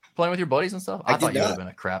you were like playing with your buddies and stuff? I thought you would have been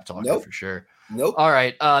a crap talker for sure. Nope. All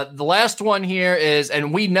right. The last one here is,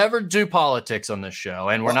 and we never do politics on this show,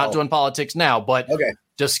 and we're not doing politics now, but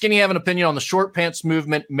does Skinny have an opinion on the short pants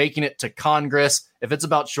movement making it to Congress? If it's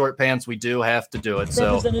about short pants, we do have to do it.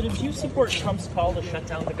 Representative, do you support Trump's call to shut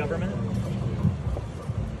down the government?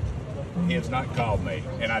 He has not called me,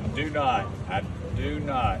 and I do not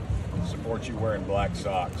support you wearing black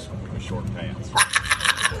socks with short pants.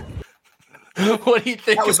 What do you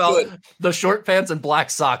think about the short pants and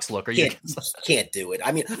black socks look? Can't do it.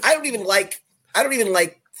 I mean, I don't even like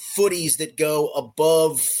footies that go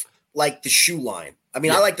above like the shoe line. I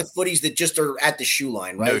mean, I like the footies that just are at the shoe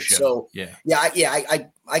line, right? No show. So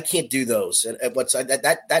I can't do those. And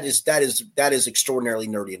that is extraordinarily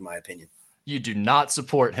nerdy in my opinion. You do not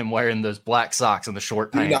support him wearing those black socks and the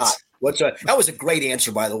short pants. That was a great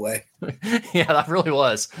answer, by the way. Yeah, that really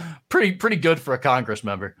was pretty good for a Congress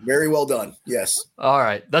member. Very well done. Yes. All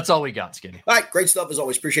right. That's all we got, Skinny. All right. Great stuff as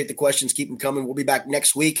always. Appreciate the questions. Keep them coming. We'll be back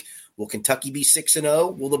next week. Will Kentucky be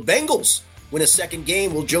 6-0? Will the Bengals win a second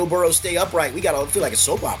game? Will Joe Burrow stay upright? I feel like a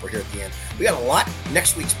soap opera here at the end. We got a lot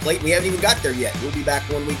next week's plate. We haven't even got there yet. We'll be back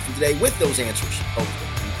 1 week from today with those answers, hopefully,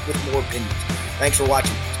 with more opinions. Thanks for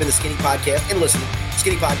watching. It's been the Skinny Podcast and listening.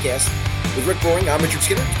 Skinny Podcast with Rick Broering. I'm Richard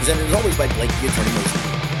Skinner. Presented as always by Blake, the Attorney Mosley.